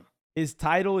the His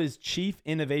title is Chief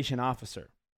Innovation Officer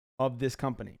of this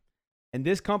company. And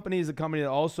this company is a company that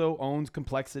also owns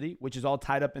Complexity, which is all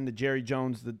tied up into Jerry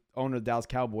Jones, the owner of the Dallas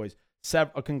Cowboys,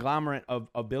 a conglomerate of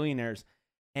billionaires.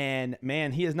 And,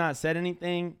 man, he has not said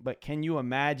anything, but can you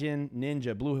imagine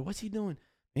Ninja Blue? What's he doing?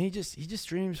 And he just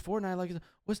streams Fortnite. Like,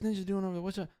 what's Ninja doing over there?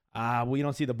 What's up? Well, you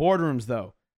don't see the boardrooms,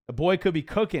 though. The boy could be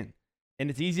cooking. And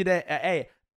it's easy to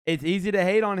it's easy to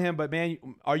hate on him, but, man,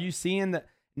 are you seeing that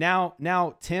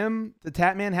now Tim, the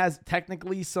Tatman, has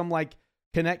technically some, like,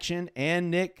 connection,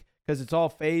 and Nick, because it's all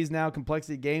FaZe now,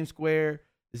 Complexity Game Square.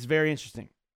 This is very interesting.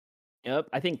 Yep,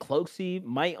 I think Cloakzy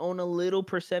might own a little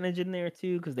percentage in there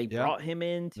too, because they brought him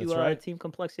into Team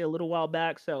Complexity a little while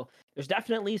back. So there's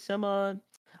definitely some, I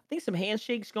think some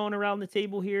handshakes going around the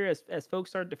table here as folks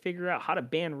start to figure out how to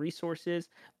ban resources.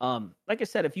 Like I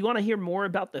said, if you want to hear more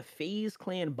about the FaZe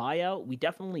Clan buyout, we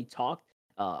definitely talked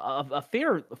a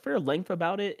fair length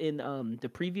about it in the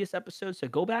previous episode. So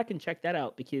go back and check that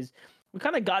out, because we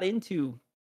kind of got into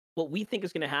what we think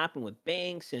is going to happen with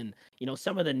banks and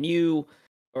some of the new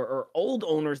or old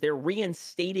owners they're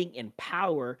reinstating in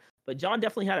power. But John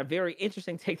definitely had a very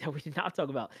interesting take that we did not talk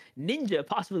about. Ninja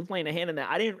possibly playing a hand in that.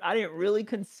 I didn't really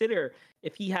consider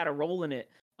if he had a role in it.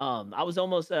 I was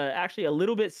almost actually a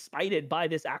little bit spited by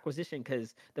this acquisition,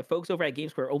 because the folks over at Game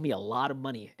Square owe me a lot of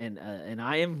money, and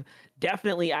I am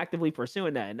definitely actively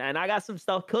pursuing that, and I got some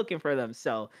stuff cooking for them.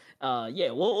 So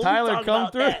we'll Tyler,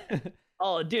 come through.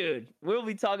 Oh, dude, we'll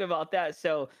be talking about that.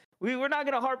 So we're not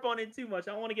gonna harp on it too much.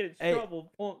 I don't want to get in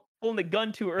trouble pulling the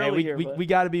gun too early here. We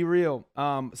got to be real.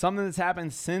 Something that's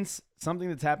happened since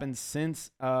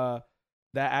that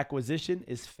acquisition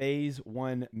is FaZe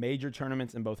won major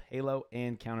tournaments in both Halo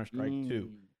and Counter-Strike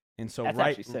 2. And so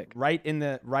right in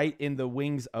the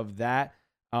wings of that,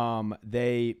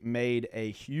 they made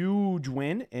a huge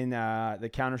win in the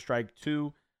Counter-Strike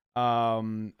 2,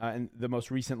 and the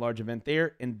most recent large event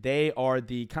there, and they are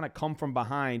the kind of come from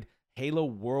behind Halo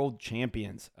World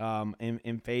Champions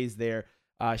in FaZe there.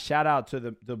 Shout out to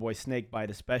the boy Snakebite,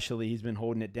 especially. He's been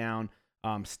holding it down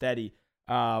steady.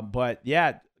 But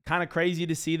yeah, kind of crazy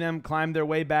to see them climb their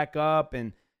way back up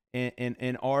and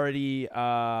already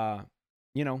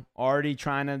already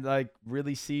trying to like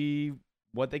really see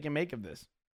what they can make of this.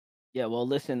 Yeah, well,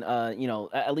 listen,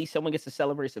 at least someone gets to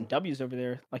celebrate some W's over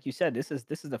there. Like you said, this is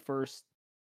the first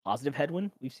positive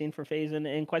headwind we've seen for FaZe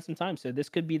in quite some time. So this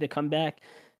could be the comeback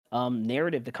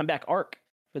narrative, the comeback arc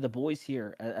for the boys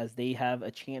here, as they have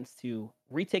a chance to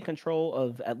retake control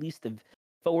of at least the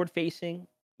forward-facing,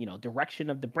 direction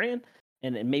of the brand,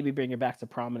 and maybe bring it back to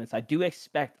prominence. I do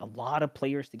expect a lot of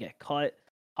players to get cut,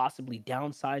 possibly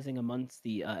downsizing amongst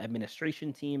the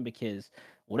administration team, because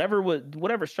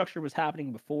whatever structure was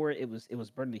happening before, it was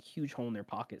burning a huge hole in their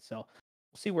pocket. So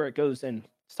we'll see where it goes. And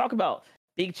let's talk about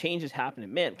big changes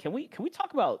happening. Man, can we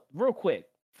talk about real quick?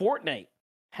 Fortnite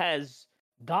has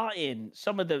gotten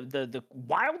some of the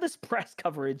wildest press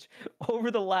coverage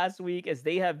over the last week, as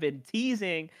they have been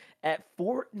teasing at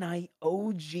Fortnite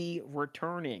OG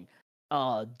returning,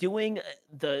 doing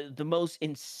the most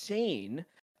insane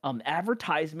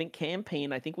advertisement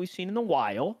campaign I think we've seen in a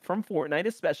while from Fortnite,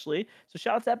 especially. So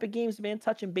shout out to Epic Games, man,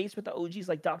 touching base with the OGs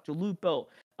like Dr. Lupo,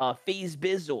 FaZe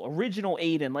Bizzle, Original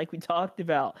Aiden, like we talked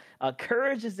about.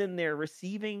 Courage is in there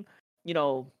receiving,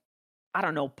 I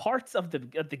don't know, parts of the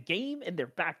game in their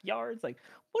backyards. Like,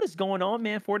 what is going on,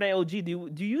 man? Fortnite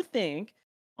OG, do you think,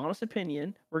 honest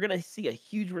opinion, we're gonna see a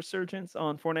huge resurgence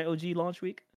on Fortnite OG launch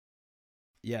week?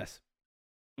 Yes.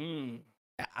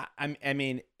 I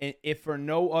mean, if for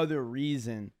no other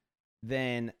reason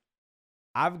than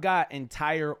I've got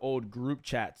entire old group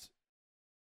chats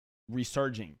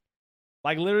resurging.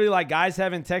 Like, literally, like, guys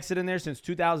haven't texted in there since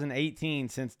 2018,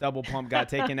 since Double Pump got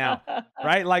taken out,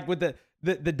 right? Like, with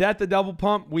the death of Double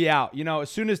Pump, we out.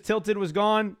 As soon as Tilted was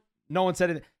gone, no one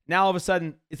said it. Now, all of a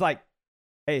sudden, it's like,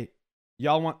 hey,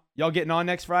 y'all getting on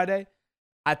next Friday?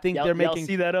 I think they're making. Y'all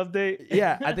see that update?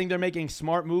 Yeah, I think they're making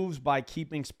smart moves by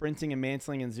keeping sprinting and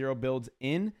mantling and zero builds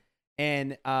in.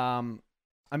 And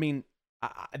I mean,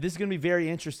 this is going to be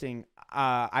very interesting.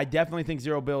 I definitely think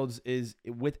zero builds is,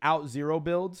 without zero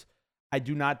builds, I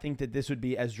do not think that this would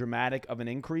be as dramatic of an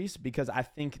increase, because I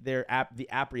think the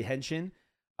apprehension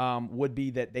would be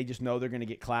that they just know they're going to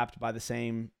get clapped by the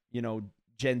same, Gen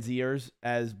Zers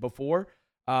as before.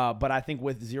 But I think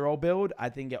with zero build, I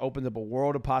think it opens up a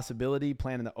world of possibility,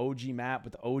 playing the OG map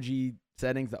with the OG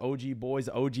settings, the OG boys,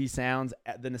 the OG sounds,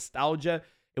 the nostalgia.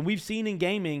 And we've seen in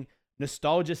gaming,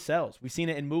 nostalgia sells. We've seen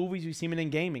it in movies. We've seen it in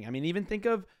gaming. I mean, even think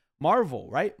of Marvel,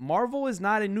 right? Marvel is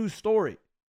not a new story.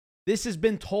 This has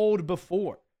been told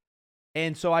before.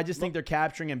 And so I just think they're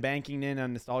capturing and banking in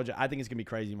on nostalgia. I think it's going to be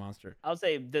crazy, Monster. I'll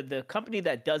say the company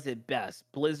that does it best,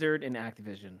 Blizzard and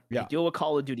Activision. They Yeah. deal with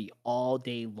Call of Duty all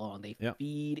day long. They Yep.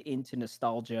 feed into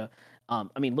nostalgia. I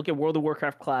mean, look at World of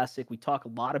Warcraft Classic. We talk a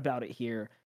lot about it here.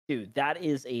 Dude, that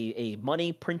is a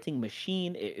money printing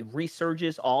machine. It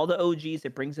resurges all the OGs.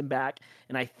 It brings them back.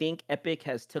 And I think Epic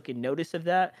has taken notice of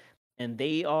that. And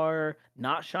they are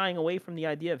not shying away from the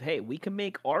idea of, hey, we can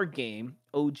make our game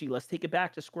OG. Let's take it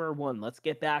back to square one. Let's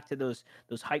get back to those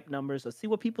hype numbers. Let's see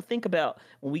what people think about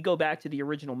when we go back to the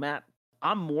original map.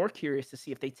 I'm more curious to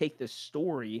see if they take this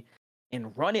story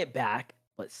and run it back,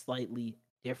 but slightly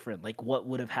different. Like what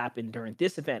would have happened during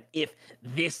this event if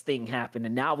this thing happened.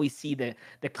 And now we see the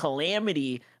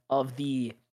calamity of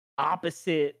the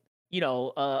opposite,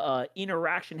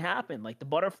 interaction happen, like the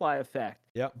butterfly effect.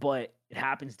 Yep. But it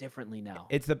happens differently now.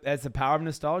 It's the power of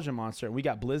nostalgia, Monster. We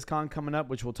got BlizzCon coming up,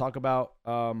 which we'll talk about.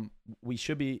 We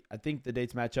should be, I think the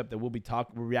dates match up that we're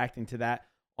reacting to that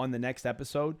on the next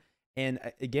episode. And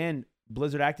again,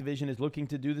 Blizzard Activision is looking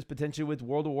to do this potentially with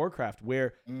World of Warcraft,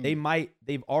 where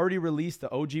they've already released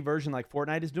the OG version like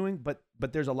Fortnite is doing, but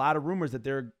there's a lot of rumors that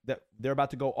they're about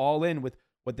to go all in with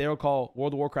what they'll call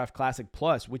World of Warcraft Classic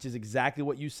Plus, which is exactly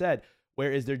what you said.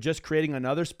 Whereas they're just creating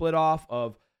another split off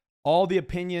of all the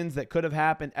opinions that could have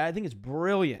happened. I think it's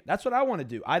brilliant. That's what I want to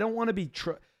do. I don't want to be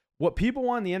what people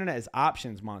want on the internet is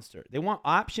options, Monster. They want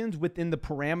options within the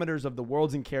parameters of the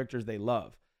worlds and characters they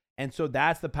love. And so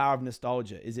that's the power of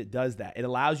nostalgia, is it does that. It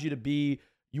allows you to be,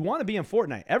 you want to be in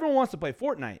Fortnite. Everyone wants to play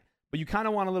Fortnite, but you kind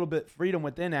of want a little bit of freedom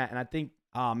within that. And I think,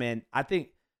 I think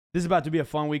this is about to be a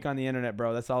fun week on the internet,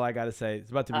 bro. That's all I got to say. It's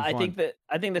about to be fun.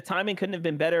 I think the timing couldn't have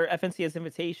been better. FNCS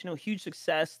Invitational, huge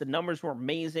success. The numbers were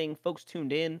amazing. Folks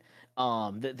tuned in.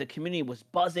 The community was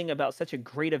buzzing about such a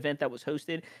great event that was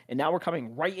hosted. And now we're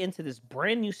coming right into this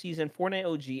brand new season, Fortnite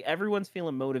OG. Everyone's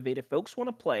feeling motivated. Folks want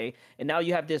to play. And now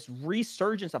you have this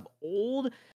resurgence of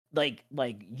old, like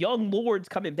young lords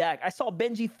coming back. I saw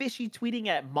Benji Fishy tweeting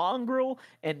at Mongrel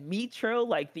and Mitro,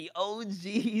 like the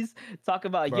OGs, talk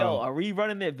about, yo, are we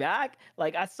running it back?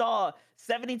 Like I saw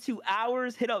 72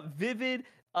 Hours hit up Vivid,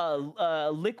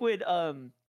 Liquid,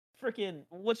 freaking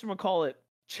whatchamacallit,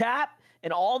 Chap,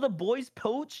 and all the boys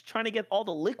Poach trying to get all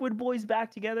the Liquid boys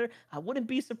back together. I wouldn't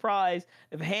be surprised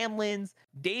if Hamlin's,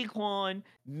 Daquan,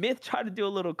 Myth tried to do a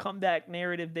little comeback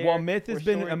narrative there. Well, Myth has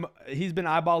been he's been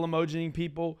eyeball emojiing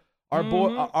people. Our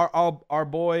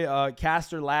boy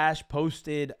Caster Lash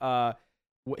posted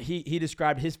he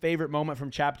described his favorite moment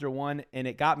from chapter 1, and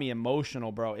it got me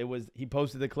emotional, bro. He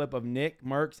posted the clip of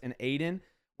NICKMERCS and Aiden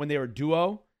when they were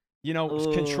duo.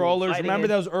 Controllers. Remember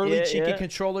those early cheeky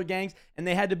controller gangs? And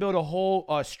they had to build a whole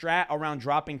strat around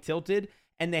dropping Tilted.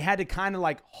 And they had to kind of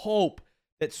like hope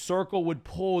that Circle would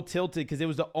pull Tilted because it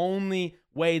was the only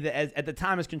way that at the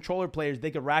time as controller players,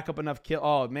 they could rack up enough kill.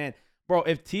 Oh, man. Bro,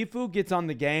 if Tfue gets on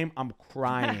the game, I'm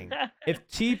crying. If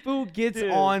Tfue gets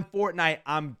on Fortnite,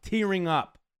 I'm tearing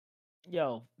up.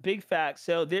 Yo, big facts.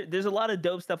 So there's a lot of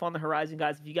dope stuff on the horizon,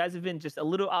 guys. If you guys have been just a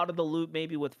little out of the loop,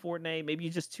 maybe with Fortnite, maybe you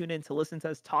just tune in to listen to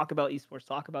us talk about esports,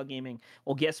 talk about gaming.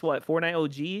 Well, guess what? Fortnite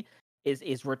OG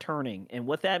is returning. And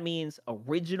what that means,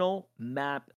 original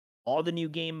map, all the new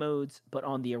game modes, but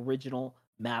on the original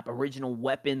map, original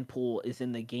weapon pool is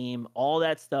in the game. All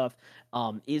that stuff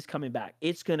is coming back.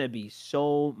 It's going to be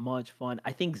so much fun.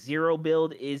 I think Zero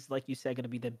Build is, like you said, going to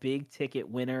be the big ticket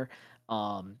winner.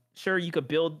 Sure, you could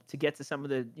build to get to some of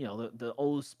the the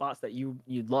old spots that you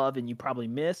love and you probably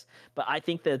miss, but I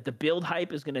think that the build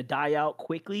hype is going to die out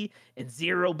quickly, and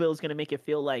Zero Build is going to make it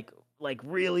feel like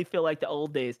really feel like the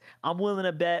old days. I'm willing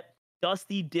to bet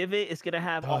Dusty Divot is going to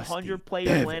have 100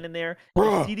 players landing there.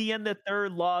 CDN the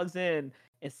third logs in,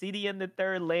 and CDN the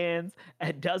third lands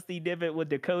at Dusty Divot with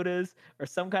Dakotas or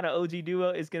some kind of OG duo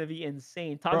is going to be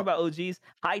insane. Talking about OGs,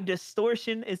 High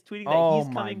Distortion is tweeting that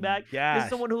he's coming back. This is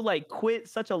someone who quit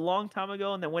such a long time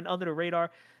ago and then went under the radar.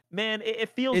 Man, it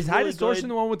feels Is really High Distortion good.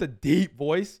 The one with the deep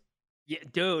voice? Yeah,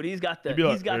 dude, he's got the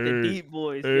deep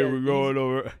voice. Hey, we're going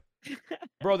over.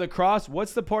 Bro, the cross,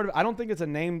 what's the part of I don't think it's a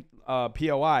name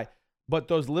POI, but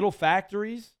those little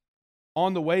factories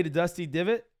on the way to Dusty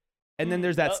Divot. And then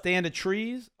there's that stand of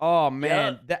trees. Oh,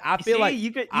 man. I feel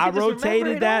like I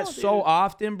rotated that so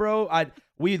often, bro.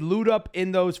 We'd loot up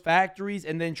in those factories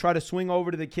and then try to swing over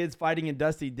to the kids fighting in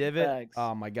Dusty Divot. Thanks.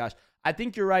 Oh, my gosh. I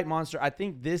think you're right, Monster. I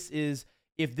think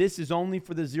if this is only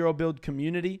for the Zero Build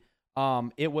community,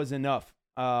 it was enough.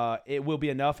 It will be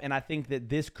enough. And I think that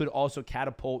this could also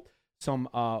catapult some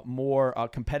more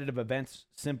competitive events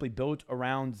simply built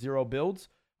around Zero Builds.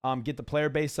 Get the player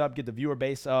base up, get the viewer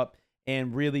base up,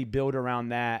 and really build around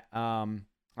that. I'm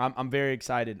very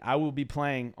excited. I will be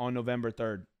playing on November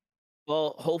 3rd.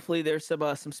 Well, hopefully there's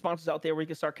some sponsors out there we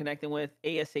can start connecting with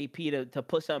ASAP to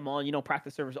put something on. You know,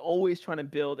 practice servers always trying to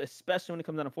build, especially when it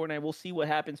comes down to Fortnite. We'll see what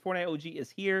happens. Fortnite OG is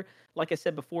here. Like I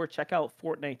said before, check out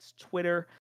Fortnite's Twitter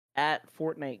at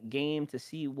Fortnite Game to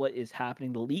see what is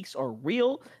happening. The leaks are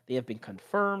real. They have been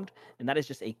confirmed, and that is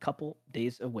just a couple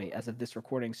days away as of this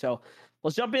recording. So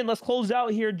let's jump in. Let's close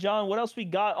out here, John. What else we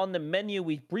got on the menu?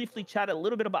 We briefly chatted a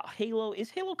little bit about Halo.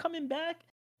 Is Halo coming back?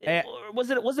 Eh, Or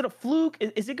was it a fluke?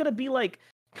 Is it gonna be like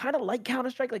kind of like Counter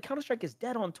Strike? Like Counter Strike is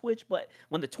dead on Twitch, but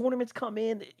when the tournaments come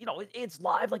in, you know it's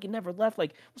live like it never left.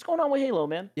 Like what's going on with Halo,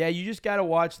 man? Yeah, you just gotta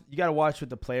watch. You gotta watch what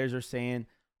the players are saying.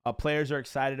 Players are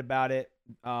excited about it.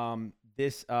 Tim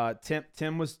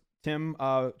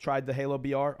tried the Halo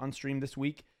BR on stream this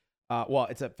week. Well,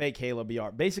 it's a fake Halo BR.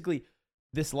 Basically,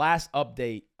 this last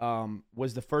update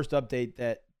was the first update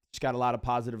that just got a lot of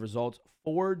positive results.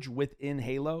 Forge within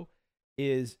Halo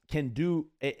can do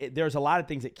there's a lot of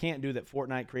things it can't do that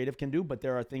Fortnite Creative can do, but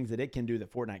there are things that it can do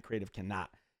that Fortnite Creative cannot.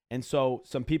 And so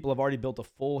some people have already built a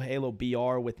full Halo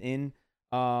BR within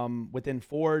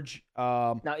Forge.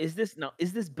 Now is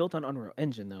this built on Unreal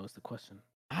Engine though? Is the question.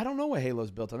 I don't know what Halo's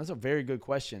built on. That's a very good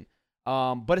question.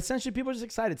 But essentially people are just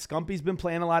excited. Scumpy's been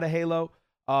playing a lot of Halo.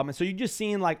 And so you're just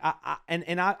seeing like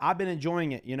I've been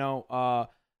enjoying it, you know.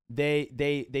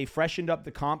 They freshened up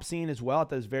the comp scene as well. I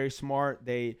thought it was very smart.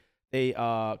 They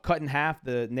cut in half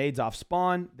the nades off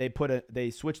spawn.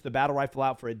 They switched the battle rifle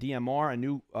out for a DMR,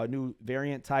 a new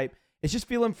variant type. It's just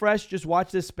feeling fresh. Just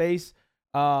watch this space.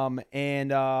 And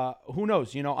who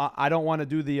knows? You know, I don't want to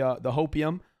do the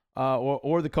hopium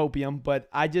or the copium, but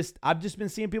I've just been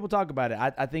seeing people talk about it.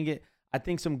 I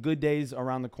think some good days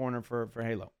around the corner for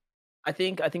Halo. I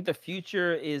think the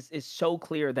future is so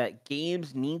clear that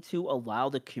games need to allow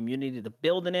the community to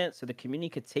build in it, so the community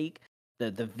could take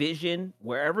the vision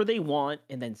wherever they want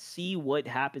and then see what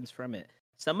happens from it.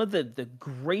 Some of the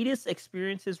greatest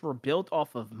experiences were built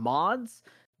off of mods.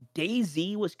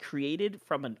 DayZ was created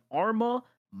from an Arma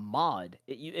mod.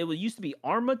 It used to be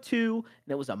Arma 2,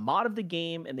 and it was a mod of the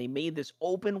game, and they made this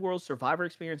open world survivor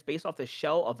experience based off the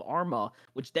shell of Arma,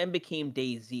 which then became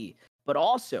DayZ. But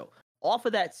also, off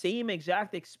of that same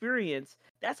exact experience,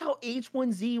 that's how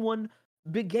H1Z1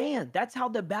 began. That's how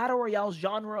the battle royale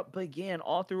genre began,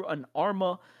 all through an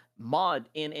Arma mod.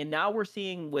 And now we're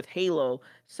seeing with Halo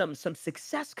some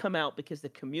success come out because the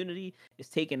community is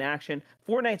taking action.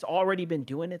 Fortnite's already been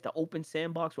doing it, the open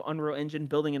sandbox with Unreal Engine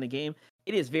building in the game.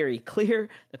 It is very clear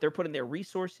that they're putting their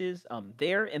resources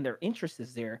there and their interest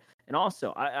is there. And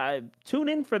also, I tune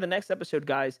in for the next episode,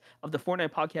 guys, of the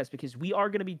Fortnite podcast, because we are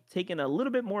going to be taking a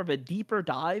little bit more of a deeper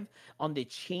dive on the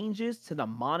changes to the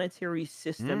monetary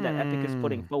system that Epic is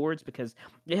putting forwards, because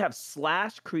they have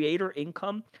slashed creator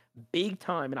income big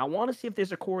time. And I want to see if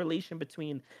there's a correlation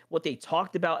between what they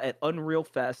talked about at Unreal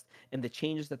Fest and the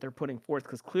changes that they're putting forth,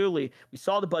 because clearly we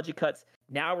saw the budget cuts.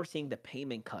 Now we're seeing the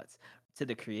payment cuts to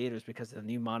the creators because of the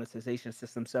new monetization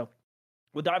system. So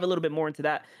we'll dive a little bit more into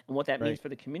that and what that means for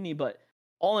the community. But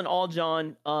all in all,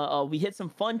 John, we hit some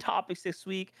fun topics this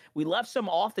week. We left some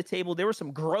off the table. There were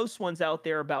some gross ones out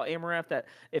there about Amaranth that,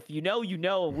 if you know, you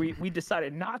know, we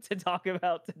decided not to talk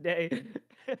about today.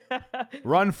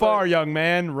 Run far, young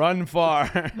man. Run far.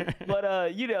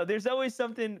 But, you know, there's always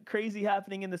something crazy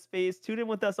happening in the space. Tune in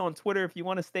with us on Twitter if you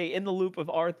want to stay in the loop of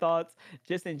our thoughts,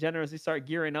 just in general, as we start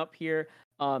gearing up here.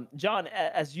 John,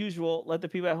 as usual, let the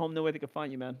people at home know where they can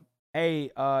find you, man.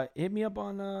 Hey, hit me up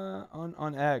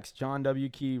on X, John W.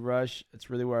 Key Rush. It's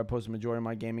really where I post the majority of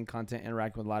my gaming content,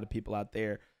 interact with a lot of people out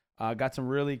there. Got some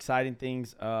really exciting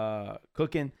things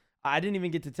cooking. I didn't even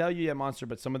get to tell you yet, Monster,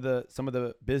 but some of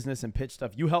the business and pitch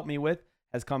stuff you helped me with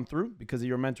has come through because of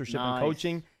your mentorship and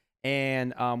coaching,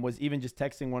 and was even just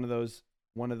texting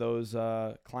one of those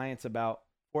clients about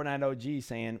Fortnite OG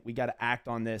saying we got to act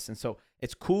on this. And so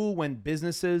it's cool when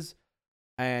businesses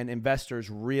and investors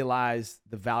realize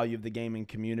the value of the gaming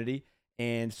community.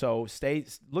 And so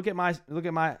look at my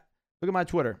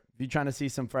Twitter if you're trying to see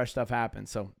some fresh stuff happen.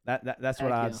 So that's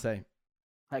what I'd say.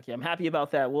 Heck yeah, I'm happy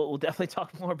about that. We'll definitely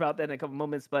talk more about that in a couple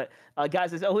moments. But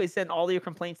guys, as always, send all your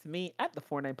complaints to me at the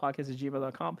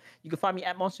FortnitePodcast@gmail.com. You can find me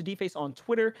at MonsterDface on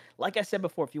Twitter. Like I said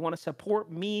before, if you want to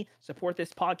support me, support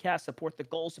this podcast, support the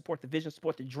goal, support the vision,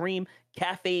 support the dream,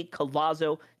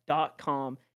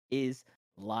 CafeCalazzo.com is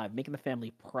live, making the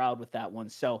family proud with that one.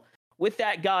 So with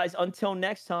that, guys, until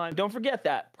next time, don't forget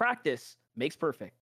that practice makes perfect.